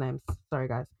butchering people's names. Sorry,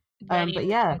 guys. But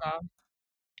yeah.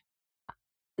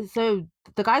 So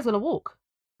the guy's gonna walk.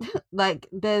 Like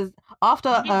there's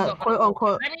after quote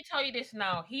unquote. Let me tell you this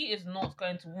now. He is not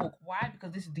going to walk. Why?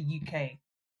 Because this is the UK.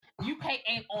 UK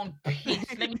ain't on peace.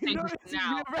 Let me say this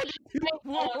now.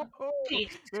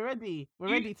 We're ready.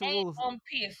 We're ready to walk. On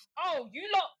peace. Oh, you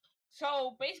lot.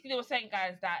 So basically, they were saying,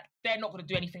 guys, that they're not going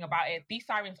to do anything about it. These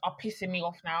sirens are pissing me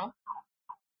off now.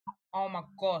 Oh my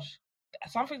gosh,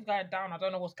 something's going down. I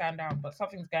don't know what's going down, but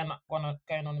something's going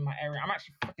on in my area. I'm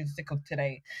actually freaking sick of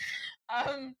today.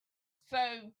 So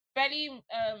Belly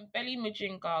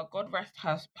Mujinga, God rest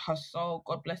her soul.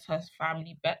 God bless her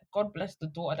family. God bless the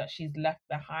daughter that she's left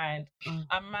behind.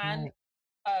 A man,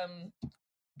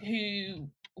 who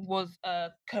was a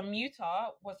commuter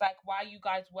was like, "Why are you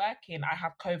guys working? I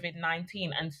have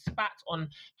COVID-19," and spat on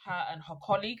her and her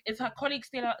colleague. Is her colleague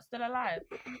still alive?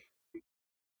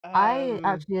 I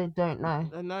actually don't know.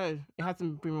 No, it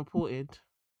hasn't been reported.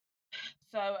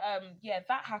 So yeah,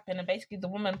 that happened, and basically the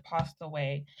woman passed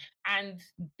away, and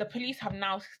the police have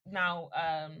now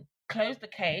closed the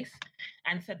case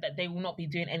and said that they will not be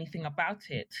doing anything about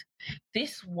it.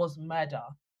 This was murder.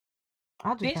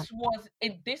 This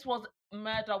was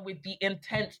murder with the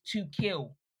intent to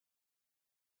kill.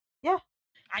 Yeah.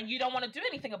 And you don't want to do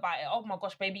anything about it. Oh my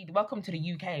gosh, baby, welcome to the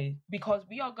UK, because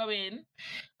we are going.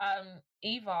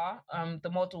 Eva, the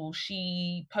model,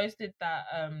 she posted that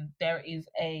there is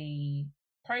a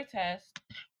protest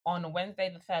on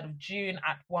Wednesday, the 3rd of June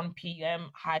at 1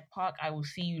 p.m. Hyde Park. I will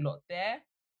see you lot there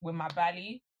with my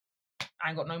belly. I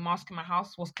ain't got no mask in my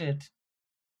house. What's good?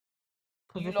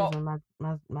 Because this is a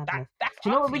madness. That's do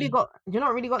you know what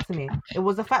really got to me? It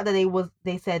was the fact that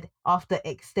they said after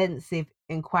extensive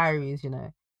inquiries,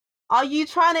 Are you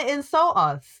trying to insult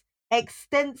us?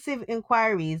 Extensive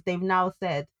inquiries, they've now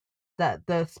said that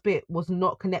the spit was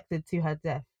not connected to her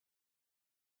death.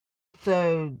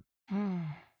 So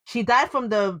she died from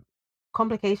the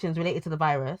complications related to the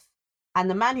virus, and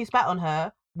the man who spat on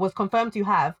her was confirmed to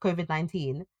have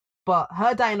COVID-19, but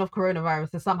her dying of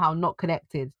coronavirus is somehow not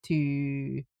connected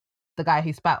to the guy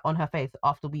who spat on her face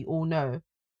after we all know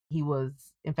he was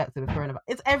infected with coronavirus.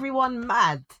 It's everyone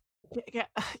mad. Yeah,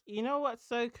 you know what's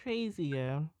so crazy,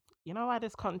 yeah? You know why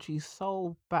this country's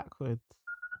so backwards?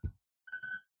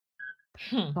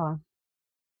 How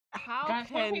Guys,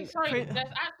 can... there's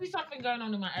actually something going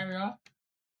on in my area.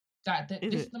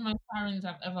 This is the most sirens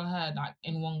I've ever heard, like,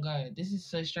 in one go. This is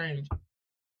so strange.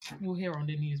 We'll hear on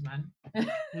the news, man.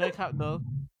 No cap, though.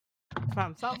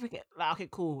 Fam, something like, okay,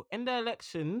 cool. In the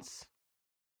elections,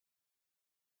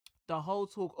 the whole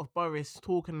talk of Boris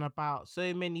talking about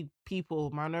so many people,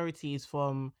 minorities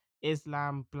from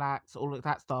Islam, blacks, all of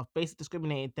that stuff, basically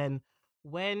discriminated. Then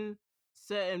when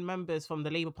certain members from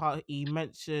the Labour Party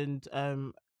mentioned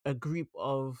a group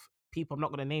of people, I'm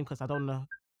not going to name because I don't know,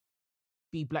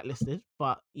 be blacklisted,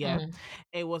 but yeah,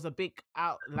 it was a big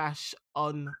outlash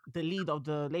on the leader of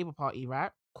the Labour Party,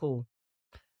 right? Cool.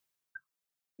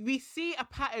 We see a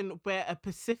pattern where a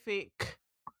Pacific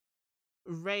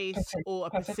race or a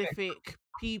Pacific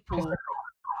people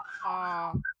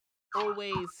are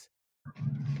always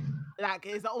like,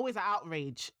 there's always an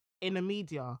outrage in the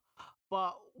media,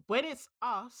 but when it's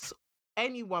us,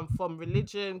 anyone from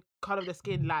religion, color of the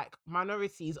skin, like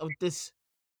minorities of this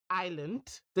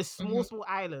island, this small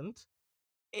island,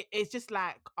 it's just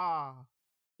like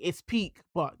it's peak,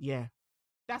 but yeah,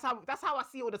 that's how I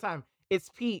see it all the time. It's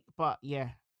peak, but yeah,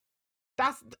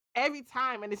 that's every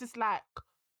time, and it's just like,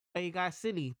 are you guys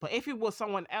silly? But if it was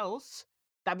someone else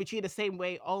that'd be treated the same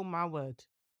way, oh my word,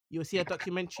 you'll see a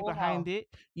documentary behind it.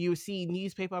 You'll see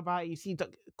newspaper about it. You see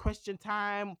question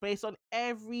time based on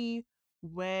everywhere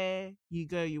you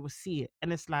go. You will see it,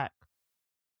 and it's like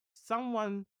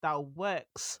someone that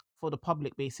works for the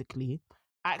public basically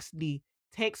actually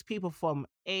takes people from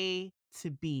A to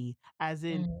B, as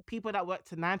in people that work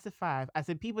to 9 to 5, as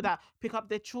in people that pick up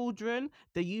their children,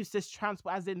 they use this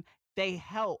transport, as in they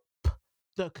help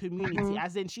the community,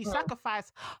 as in she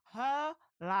sacrificed her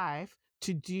life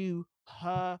to do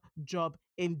her job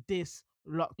in this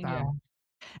lockdown.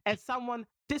 And someone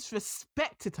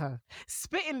disrespected her.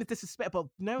 Spitting the disrespect, but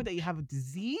knowing that you have a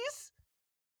disease,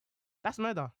 that's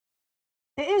murder.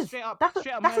 It is. Straight up that's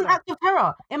an act of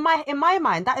terror. In my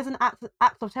mind, that is an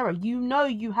act of terror. You know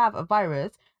you have a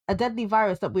virus, a deadly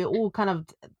virus that we're all kind of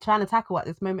trying to tackle at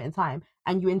this moment in time,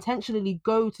 and you intentionally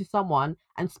go to someone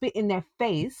and spit in their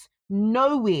face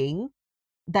knowing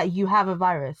that you have a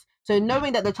virus. So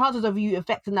knowing that the chances of you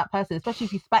infecting that person, especially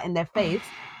if you spat in their face,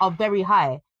 are very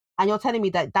high. And you're telling me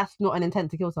that that's not an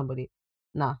intent to kill somebody?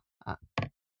 Nah.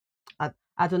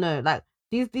 I don't know. Like,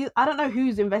 these I don't know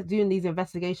who's doing these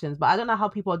investigations, but I don't know how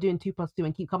people are doing 2 + 2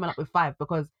 and keep coming up with 5,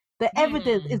 because the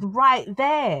evidence is right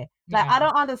there. Like, I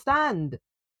don't understand.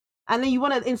 And then you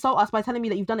want to insult us by telling me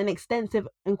that you've done an extensive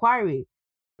inquiry.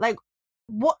 Like,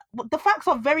 what the facts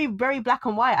are very, very black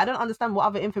and white. I don't understand what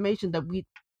other information that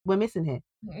we're missing here.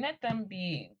 Let them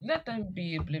be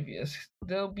oblivious.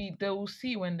 They'll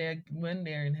see when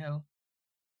they're in hell.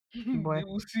 Boy. You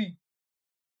will see.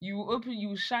 You will open. You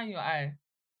will shine your eye.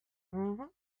 Mm-hmm.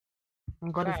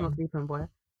 And God is not sleeping, boy.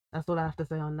 That's all I have to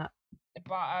say on that.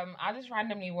 But I just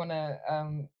randomly wanna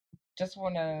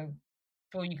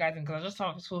fill you guys in because I just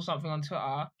saw something on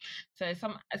Twitter. So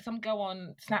some girl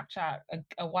on Snapchat,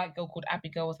 a white girl called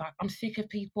Abigail, was like, "I'm sick of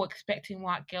people expecting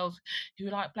white girls who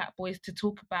like black boys to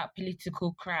talk about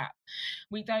political crap.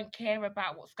 We don't care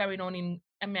about what's going on in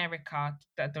America."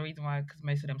 That's the reason why, because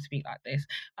most of them speak like this.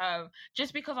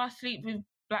 Just because I sleep with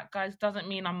black guys doesn't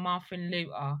mean I'm Marthin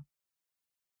Luther.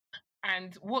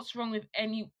 And what's wrong with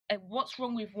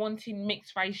wanting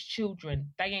mixed race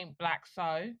children? They ain't black,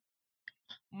 so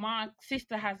my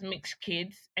sister has mixed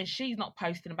kids and she's not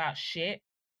posting about shit.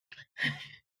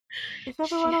 Is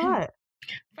everyone alright?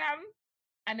 Fam.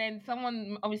 And then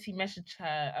someone obviously messaged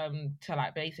her to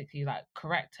like basically like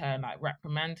correct her and like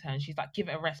reprimand her, and she's like, "Give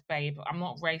it a rest, babe. I'm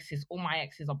not racist. All my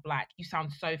exes are black. You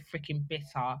sound so freaking bitter."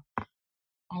 I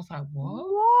was like,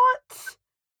 "What? What?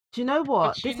 Do you know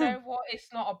what? But you know what?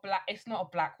 It's not a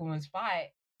black woman's fight.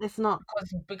 It's not.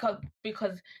 Because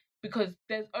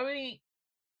there's only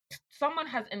someone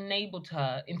has enabled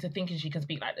her into thinking she can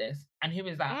speak like this. And who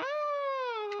is that?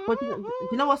 But do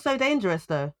you know what's so dangerous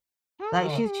though?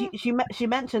 Like she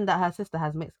mentioned that her sister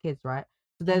has mixed kids, right?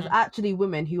 So there's actually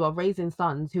women who are raising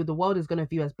sons who the world is going to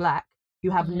view as black, who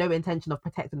have no intention of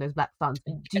protecting those black sons.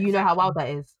 Do you know how wild that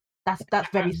is? That's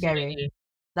very scary.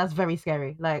 That's very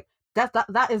scary. Like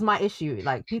that is my issue.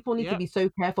 Like people need to be so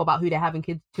careful about who they're having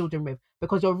children with,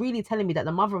 because you're really telling me that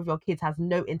the mother of your kids has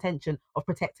no intention of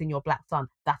protecting your black son.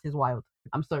 That is wild.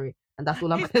 I'm sorry, and that's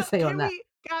all I'm going to say on that.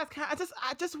 Guys,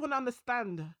 I just want to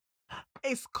understand.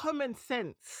 It's common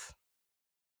sense.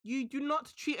 You do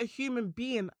not treat a human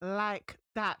being like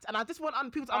that, and I just want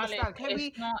people to understand.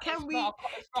 It's not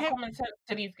common sense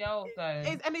to these girls though.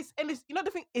 And it's you know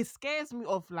the thing. It scares me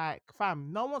of like,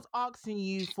 fam. No one's asking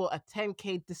you for a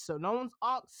 10K disso. No one's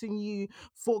asking you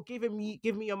for give me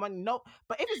your money. No,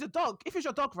 but if it's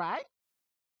your dog, right?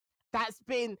 That's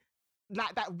been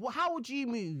like that. How would you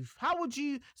move? How would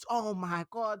you? Oh my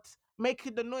God,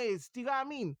 making the noise. Do you know what I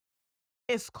mean?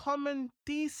 It's common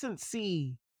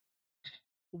decency.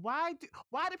 Why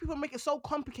do people make it so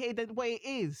complicated the way it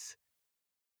is?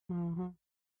 Mm-hmm.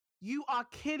 You are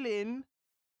killing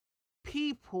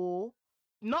people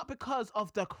not because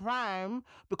of the crime,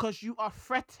 because you are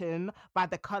threatened by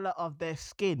the color of their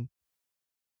skin.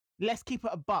 Let's keep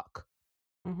it a buck.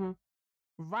 Mm-hmm.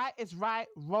 Right is right,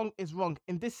 wrong is wrong,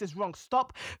 and this is wrong.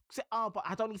 Stop. Say, oh, but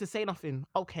I don't need to say nothing.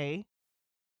 Okay.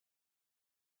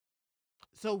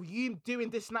 So you doing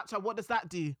this Snapchat, what does that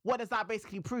do? What does that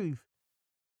basically prove?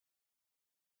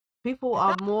 People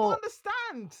are more. I don't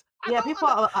understand. People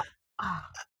are.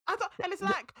 I don't, and it's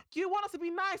like, you want us to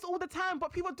be nice all the time,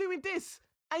 but people are doing this,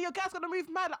 and your guy's gonna move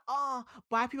mad. Like,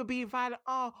 why are people being violent?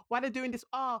 Why they're doing this?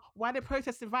 Why they're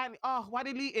protesting violently? Why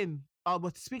they're looting?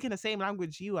 We're speaking the same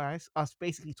language you guys are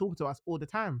basically talking to us all the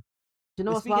time. Do you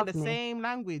know we're what's speaking the me? Same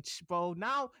language, bro.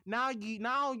 Now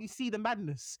you see the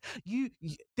madness.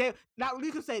 Like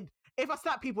Lucas said, if I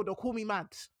slap people, they'll call me mad.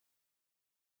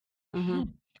 Mm-hmm.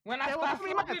 When I start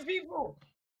slapping people.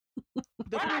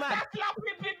 When I start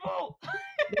slapping people.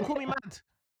 They'll call me mad.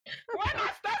 When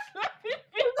I start slapping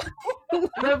people.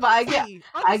 No, but I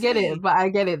get it. But I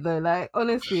get it though. Like,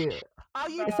 honestly. Are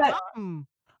you dumb?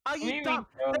 Are you dumb?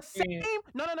 The same.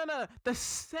 No. The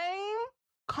same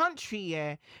country,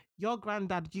 yeah. Your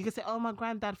granddad, you can say, "Oh, my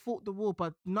granddad fought the war,"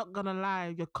 but not gonna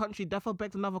lie, your country definitely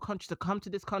begged another country to come to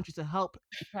this country to help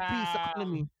peace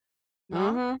economy.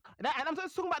 No, and I'm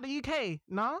just talking about the UK.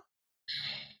 No,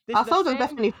 our soldiers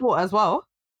definitely fought as well.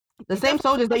 The same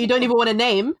soldiers that you don't even want to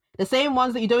name, the same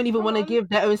ones that you don't even want to give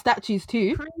their own statues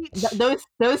to.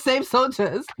 Those same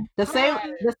soldiers, the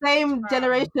same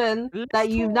generation that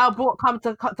you've now brought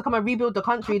to come and rebuild the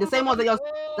country. The same ones that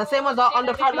are on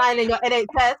the front line in your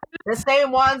NHS. The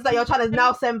same ones that you're trying to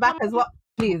now send back as well.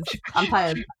 Please, I'm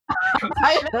tired. I'm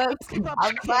tired.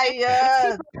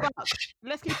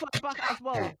 Let's keep it back as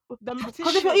well.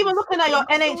 Because if you're even looking at your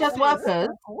NHS workers,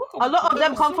 a lot of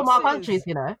them come from our countries,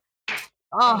 you know.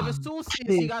 The resources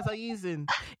you guys are using,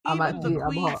 even the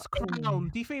Queen's crown.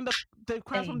 Do you think the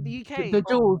crown from the UK? The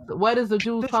jewels. Where does the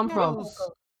jewels come from?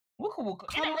 Return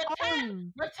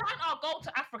our gold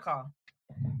to Africa.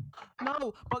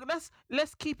 No, but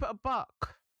let's keep it a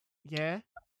buck. Yeah.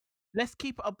 Let's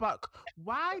keep it a buck.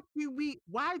 Why do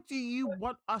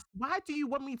you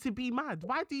want me to be mad?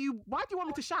 Why do you want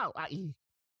me to shout at you?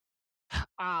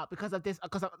 Because of this.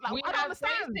 Because I don't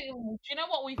understand. Do you know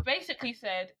what we've basically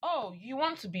said? Oh, you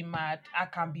want to be mad? I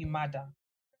can be madder.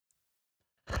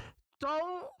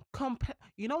 Don't compare.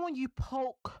 You know when you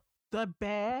poke the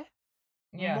bear,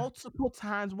 multiple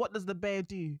times, what does the bear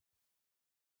do?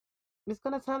 It's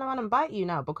gonna turn around and bite you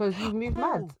now because you've moved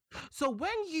mad. So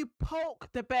when you poke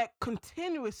the bear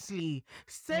continuously,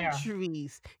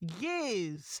 centuries,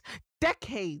 years,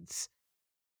 decades,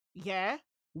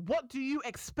 what do you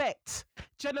expect?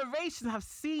 Generations have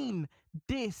seen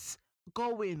this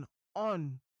going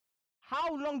on.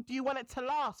 How long do you want it to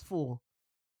last for?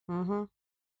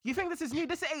 You think this is new?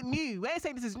 This ain't new. We ain't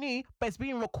saying this is new, but it's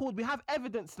being recorded. We have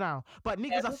evidence now. But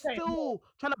niggas are still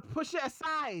trying to push it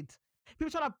aside.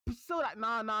 People trying to still like,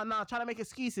 nah, trying to make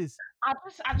excuses. I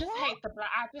just hate the black.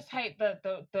 I just hate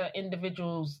the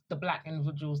individuals, the black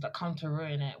individuals that come to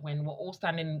ruin it when we're all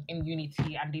standing in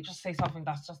unity and they just say something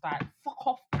that's just like, fuck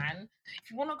off, man.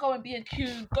 If you want to go and be a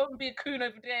coon, go and be a coon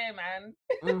over there, man.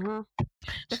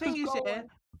 The thing is,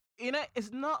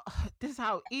 it's not. This is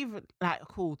how even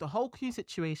cool the whole coon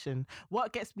situation.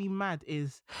 What gets me mad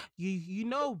is you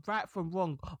know right from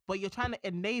wrong, but you're trying to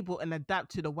enable and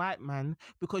adapt to the white man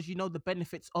because you know the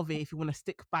benefits of it if you want to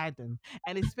stick by them,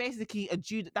 and it's basically a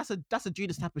Judas. That's a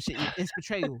Judas type of shit. It's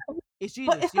betrayal. It's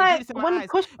Judas. But it's like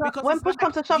when push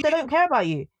comes to shove, they don't care about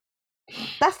you.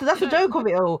 That's the joke of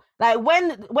it all. Like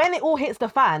when it all hits the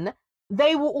fan,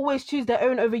 they will always choose their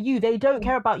own over you. They don't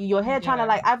care about you. You're here trying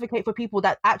to advocate for people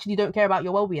that actually don't care about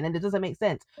your well-being, and it doesn't make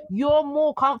sense. You're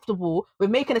more comfortable with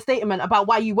making a statement about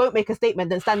why you won't make a statement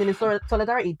than standing in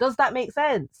solidarity. Does that make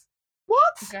sense?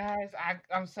 What? Guys,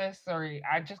 I'm so sorry.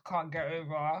 I just can't get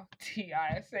over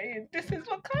T.I. saying this is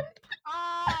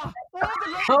Wakanda.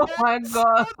 Oh my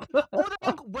god! All the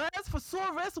long words for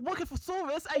Saurus, working for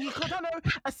Saurus, and you don't know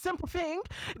a simple thing.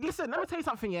 Listen, let me tell you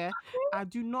something. I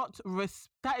do not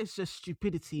that is just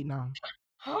stupidity now.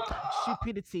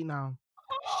 Stupidity now.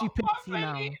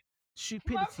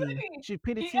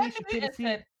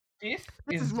 This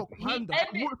is Wakanda.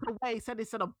 He walked away, said he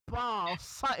said a bar or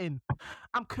something.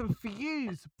 I'm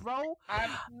confused, bro. I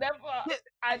can't get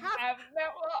over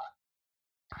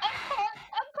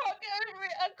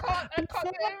it.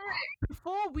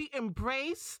 Before we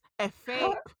embrace a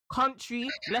fake country,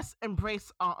 let's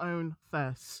embrace our own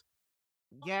first.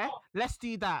 Yeah? Let's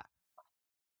do that.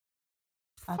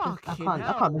 I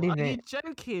can't believe it. Are you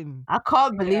joking? I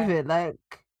can't believe it. Like,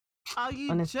 are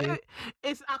you joking?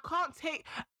 I can't take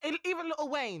even Lil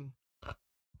Wayne.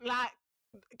 Like,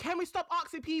 can we stop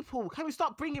asking people? Can we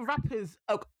stop bringing rappers?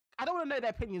 I don't want to know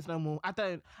their opinions no more. I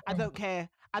don't care.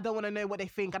 I don't want to know what they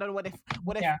think. I don't know what they.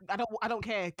 I don't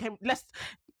care. Can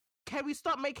we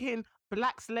stop making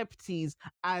black celebrities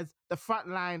as the front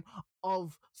line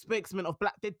of spokesmen of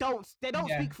black? They don't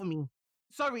speak for me.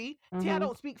 Sorry, T.I.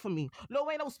 don't speak for me. Lil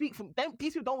Wayne don't speak for me.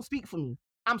 These people don't speak for me.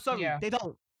 I'm sorry, they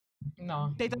don't.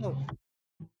 No, they don't.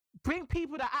 Bring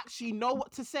people that actually know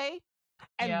what to say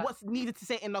and what's needed to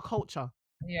say in the culture.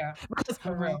 Yeah, because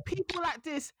people like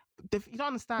this, you don't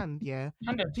understand.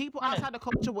 People outside the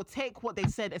culture will take what they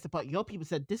said as about your people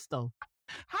said this though.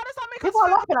 How does that make people us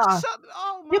are laughing at us?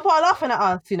 People are laughing at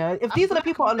us. You know, if these are the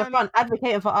people on the front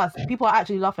advocating for us, people are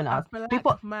actually laughing at us.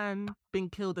 Black man been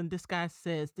killed, and this guy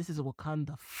says this is a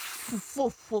Wakanda.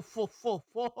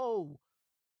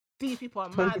 These people are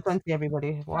 2020, mad.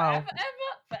 Everybody. Wow.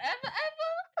 Forever.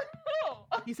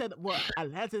 He said, "What?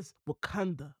 Atlantis,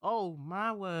 Wakanda." Oh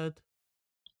my word!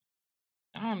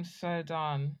 I'm so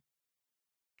done.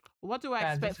 What do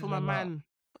I expect from a man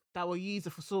that will use a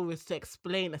thesaurus to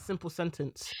explain a simple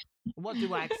sentence? What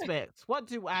do I expect?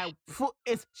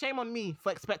 It's shame on me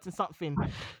for expecting something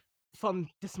from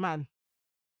this man.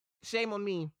 Shame on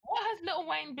me. What has Lil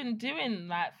Wayne been doing,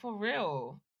 like, for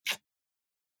real?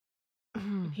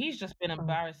 He's just been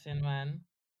embarrassing, man.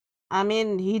 I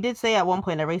mean, he did say at one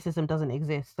point that racism doesn't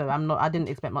exist, so I didn't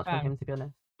expect much from him, to be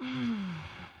honest.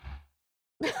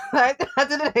 Like, I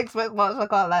didn't expect much, I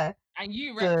can't lie. And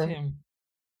you wrecked him.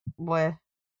 Boy.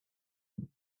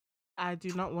 I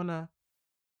do not want to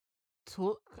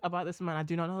talk about this man. I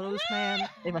do not know this man.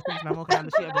 If I see this man walking down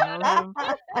the street, I don't know him.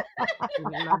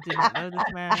 I do not know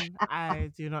this man.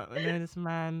 I do not know this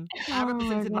man. I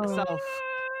represented myself.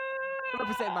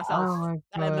 Oh my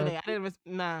God. I didn't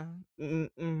nah.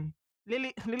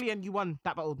 Lillian, you won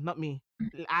that battle, not me.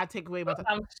 I take away my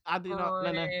I do not.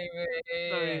 No.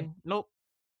 Sorry. Nope.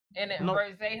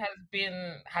 Rose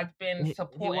has been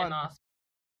supporting us.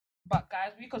 But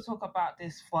guys, we could talk about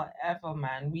this forever,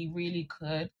 man. We really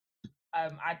could.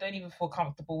 I don't even feel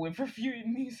comfortable with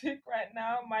reviewing music right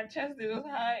now. My chest is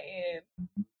hurting.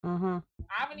 I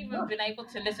haven't even been able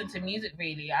to listen to music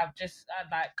really. Obviously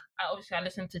I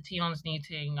listened to Tion's new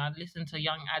thing. I listened to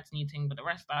Young Ad's new thing, but the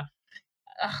rest I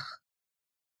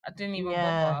didn't even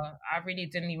bother. I really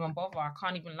didn't even bother. I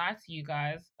can't even lie to you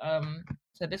guys.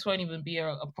 So this won't even be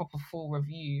a proper full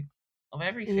review. of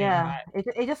everything. Yeah, Like,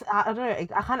 it just I don't know.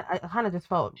 I kind of just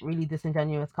felt really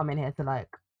disingenuous coming here to like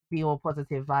be all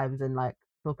positive vibes and like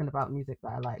talking about music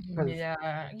that I like because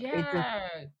yeah, it just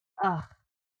yeah, uh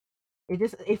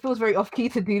it feels very off key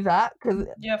to do that because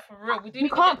yeah, for real. We didn't you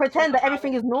even can't get to talk pretend that about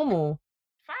everything is normal.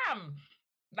 fam.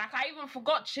 Like, I even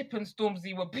forgot Chip and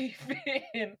Stormzy were beefing.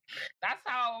 That's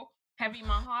how heavy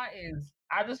my heart is.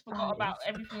 I just forgot about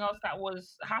everything else that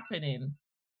was happening.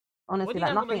 What Honestly, do you like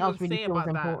guys want to nothing else even really say feels about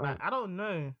that? Like, important. I don't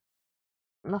know.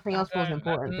 Nothing I else feels don't,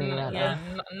 important to me right yeah,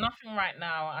 now. nothing right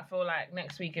now. I feel like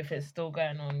next week, if it's still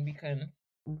going on, we can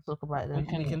We'll talk about it we then.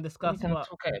 We can can discuss, but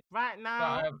talk it. right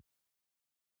now,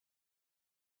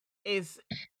 it's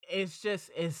just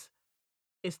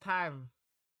it's time.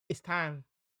 It's time.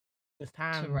 It's to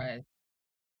time. rise.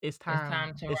 It's It's time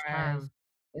time. to It's rise. time.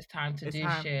 It's time to It's do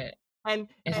time. shit. And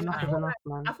It's and Enough is time. enough,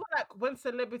 man. I feel like when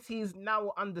celebrities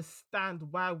now understand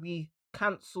why we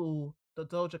cancel the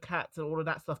Doja Cats and all of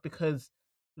that stuff, because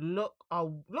look at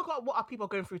what our people are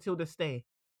going through till this day.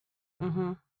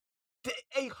 Mm-hmm.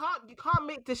 You can't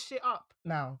make this shit up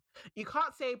now. You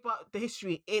can't say but the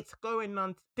history. It's going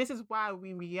on. This is why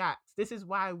we react. This is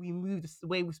why we move the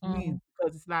way we move,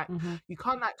 because it's like you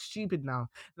can't act stupid now.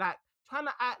 Like trying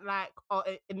to act like or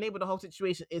enable the whole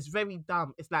situation is very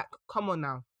dumb. It's like, come on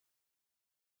now.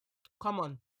 Come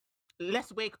on.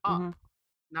 Let's wake up.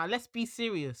 Now let's be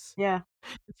serious. Yeah.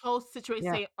 This whole situation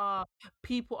Yeah. saying,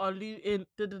 people are looting,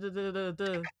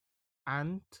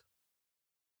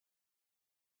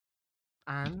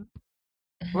 and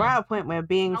we're at a point where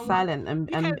being And silent and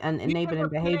you can enabling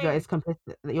behavior is replace-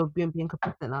 complicit. That you're being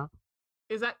complicit now.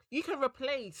 is that you can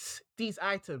replace these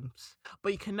items,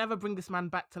 but you can never bring this man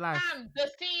back to life. And the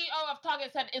CEO of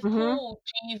Target said, "It's cool,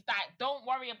 geez, like, don't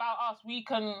worry about us. We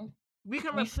can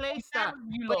replace that,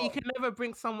 but you can never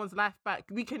bring someone's life back.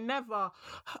 We can never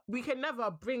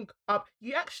bring up.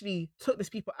 You actually took these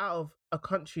people out of a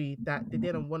country that they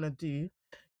didn't want to do.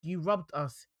 You robbed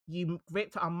us. You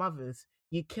raped our mothers.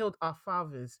 You killed our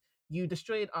fathers. You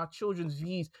destroyed our children's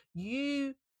views.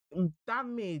 You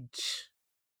damage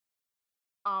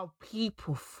our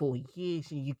people for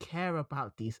years, and you care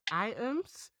about these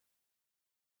items.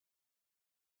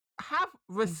 Have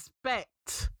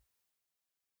respect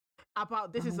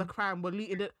about this is a crime. We're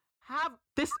looting it. Have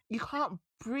this. You can't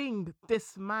bring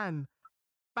this man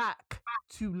back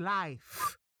to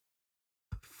life.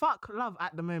 Fuck love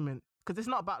at the moment, because it's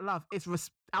not about love. It's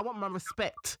I want my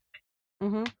respect.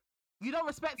 You don't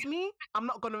respect me, I'm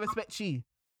not gonna respect you.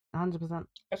 100%.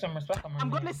 Put some respect on my I'm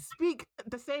name. gonna speak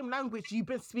the same language you've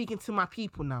been speaking to my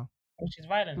people now, which is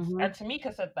violence. And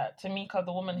Tamika said that. Tamika,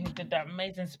 the woman who did that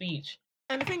amazing speech.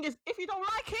 And the thing is, if you don't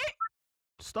like it,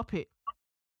 stop it.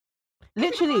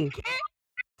 Literally. Like it,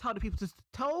 tell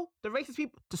the racist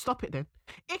people to stop it. Then,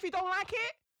 if you don't like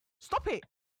it, stop it.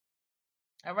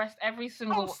 Arrest every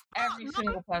single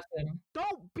person.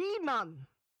 Don't be none.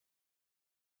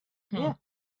 Yeah.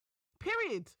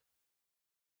 Period.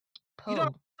 Cool. You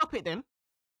don't stop it then.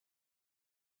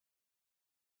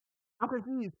 I'm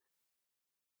confused.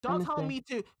 Don't tell me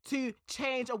to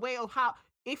change a way of how.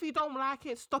 If you don't like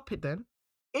it, stop it then.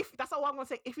 If that's all I'm gonna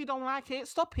say. If you don't like it,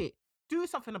 stop it. Do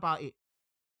something about it.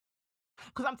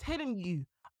 Because I'm telling you,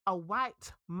 a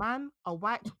white man, a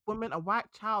white woman, a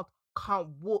white child can't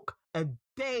walk a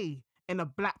day in a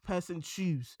black person's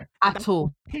shoes. At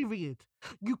all. Period.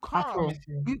 You can't.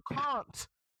 You can't.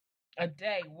 A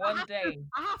day, one day.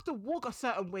 I have to walk a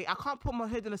certain way. I can't put my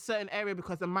hood in a certain area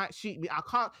because they might shoot me. I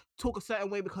can't talk a certain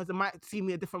way because they might see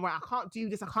me a different way. I can't do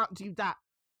this. I can't do that.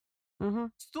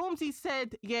 Stormzy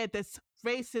said, yeah, there's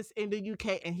racists in the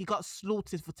UK and he got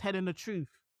slaughtered for telling the truth.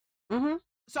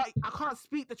 So I can't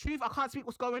speak the truth. I can't speak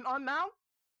what's going on now.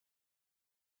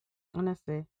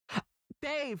 Honestly.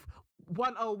 Dave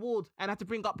won an award and had to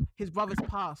bring up his brother's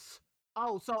past.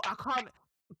 Oh, so I can't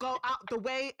go out the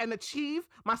way and achieve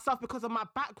myself because of my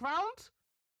background?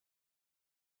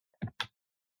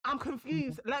 I'm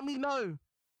confused. Let me know.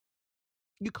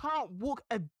 You can't walk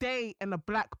a day in a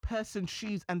black person's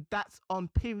shoes, and that's on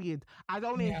period. I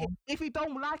don't if you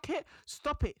don't like it,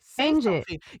 stop it. Say Change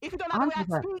something. it. If you don't like the way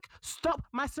I speak, stop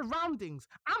my surroundings.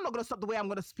 I'm not gonna stop the way I'm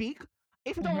gonna speak.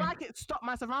 If you don't like it, stop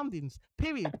my surroundings.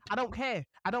 Period. I don't care.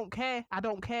 I don't care. I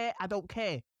don't care. I don't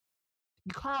care.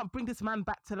 You can't bring this man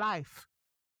back to life.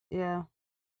 Yeah.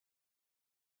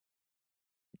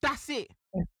 That's it.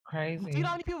 It's crazy. Do you know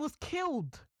how many people was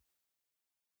killed?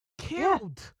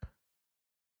 Killed.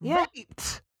 Yeah.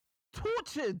 Raped.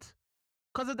 Tortured.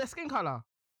 Because of their skin color.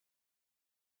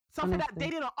 Something that they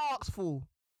didn't ask for.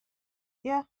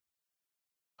 Yeah.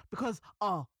 Because,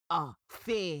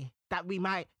 fear that we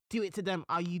might do it to them.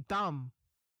 Are you dumb?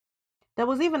 There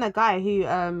was even a guy who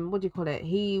what do you call it?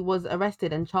 He was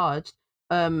arrested and charged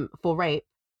for rape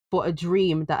for a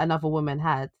dream that another woman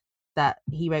had that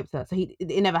he raped her. So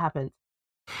it never happened.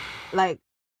 Like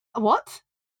what?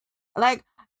 Like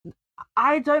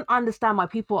I don't understand why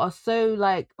people are so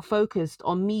like focused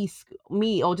on me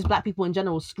or just black people in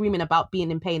general screaming about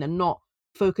being in pain and not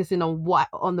focusing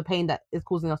on the pain that is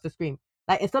causing us to scream.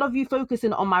 Like instead of you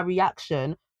focusing on my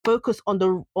reaction, focus on the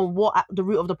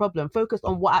root of the problem. Focus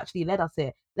on what actually led us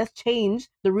here. Let's change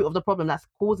the root of the problem that's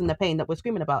causing the pain that we're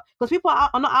screaming about. Because people are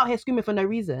not out here screaming for no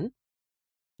reason.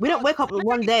 We don't wake up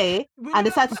one day and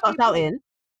decide to start shouting.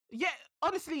 Yeah,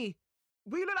 honestly,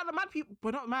 we look at the mad people.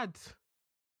 We're not mad.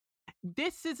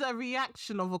 This is a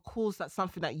reaction of a cause that's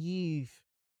something that you've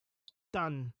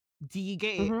done. Do you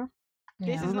get it? Mm-hmm.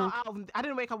 This is not out of. I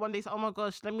didn't wake up one day and say, "Oh my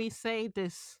gosh, let me say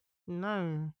this."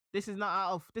 No, this is not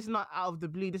out of the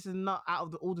blue. This is not out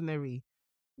of the ordinary.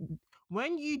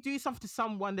 When you do something to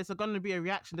someone, there's going to be a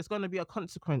reaction. There's going to be a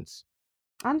consequence.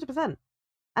 100%.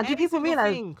 And do people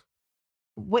realize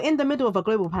we're in the middle of a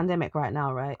global pandemic right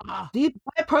now, right? By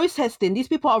protesting, these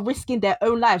people are risking their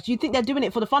own lives. Do you think they're doing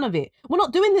it for the fun of it? We're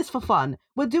not doing this for fun.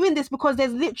 We're doing this because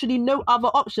there's literally no other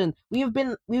option. We've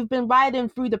been riding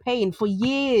through the pain for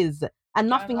years and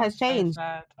nothing has changed. So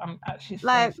sad. I'm actually so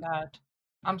sad.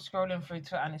 I'm scrolling through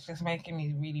Twitter and it's just making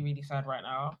me really, really sad right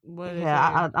now.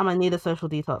 Yeah, I'm gonna need a social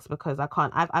detox because I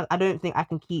can't. I don't think I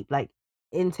can keep like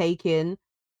intaking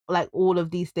like all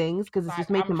of these things because it's just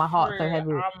making my heart so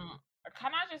heavy.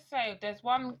 Can I just say, there's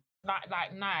one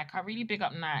like Nike. I really big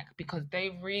up Nike because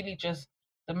they really just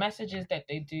the messages that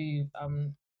they do.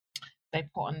 They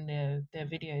put on their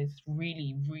videos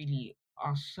really, really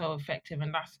are so effective,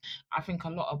 and I think a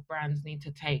lot of brands need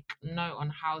to take note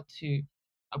on how to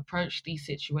approach these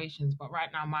situations. But right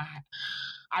now,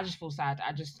 I just feel sad.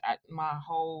 My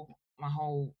whole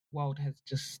world has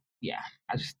just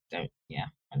I just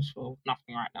feel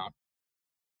nothing right now.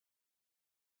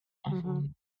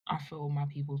 I feel my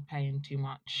people's paying too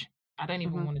much. I don't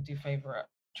even want to do favorite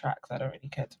tracks. I don't really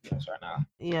care, to be honest, right now.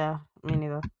 Yeah, me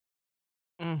neither.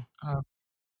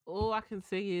 All I can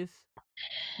say is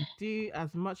do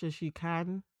as much as you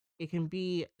can. It can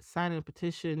be signing a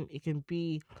petition. It can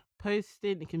be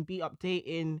posting. It can be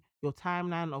updating your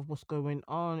timeline of what's going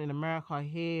on in America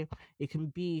here. It can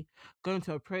be going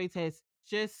to a protest.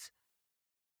 Just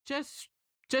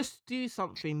do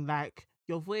something. Like,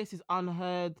 your voice is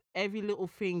unheard. Every little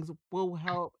thing will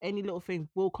help. Any little thing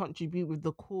will contribute with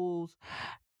the cause.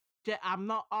 I'm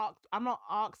not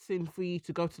asking for you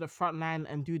to go to the front line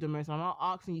and do the most. I'm not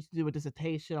asking you to do a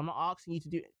dissertation. I'm not asking you to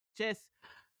do just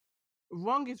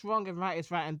wrong is wrong and right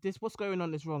is right. And what's going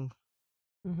on is wrong.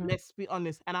 Let's be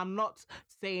honest. And I'm not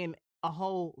saying a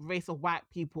whole race of white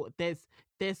people. There's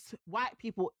white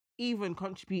people even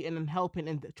contributing and helping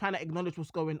and trying to acknowledge what's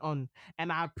going on.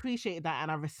 And I appreciate that and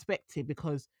I respect it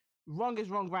because wrong is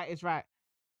wrong, right is right.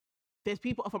 There's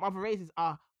people from other races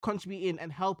are contributing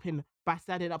and helping by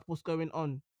standing up what's going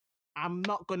on. I'm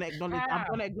not going to acknowledge. I'm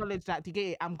going to acknowledge that. To get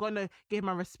it, I'm going to give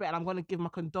my respect. I'm going to give my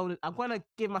condolence. I'm going to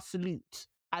give my salute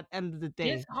at the end of the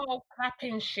day. This whole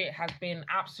clapping shit has been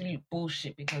absolute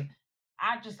bullshit because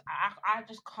I just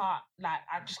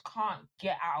can't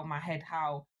get out of my head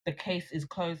how the case is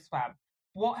closed, fam.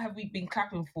 What have we been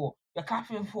clapping for? We're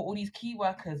clapping for all these key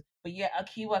workers, but yet a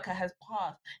key worker has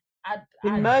passed.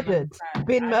 Been murdered.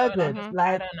 Like,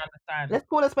 I don't understand. Let's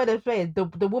call a spade a spade.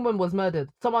 The woman was murdered.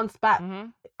 Someone spat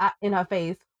in her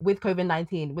face with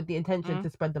COVID-19 with the intention to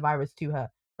spread the virus to her.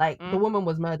 Like the woman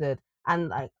was murdered, and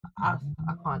like I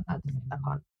can't.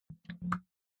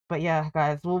 But yeah,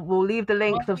 guys, we'll leave the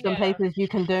links of some places you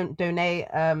can donate.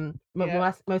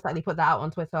 We'll most likely put that out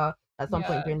on Twitter at some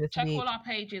point during this week. Check all our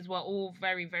pages. We're all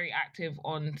very, very active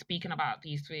on speaking about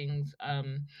these things.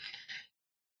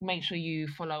 Make sure you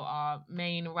follow our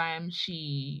main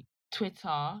Ramsey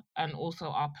Twitter and also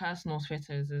our personal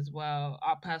Twitters as well,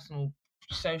 our personal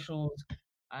socials.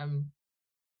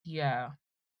 Yeah,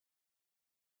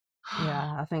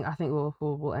 I think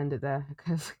we'll end it there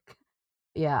because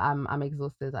I'm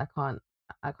exhausted. I can't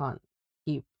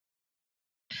keep.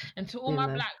 And to all my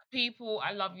black people,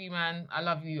 I love you, man. I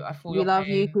love you. I feel we love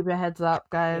pain. You. Keep your heads up,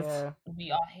 guys. Yeah. We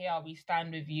are here. We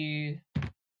stand with you.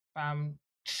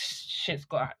 Shit's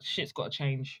got to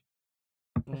change.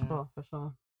 For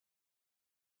sure.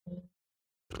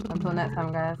 Until next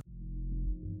time, guys.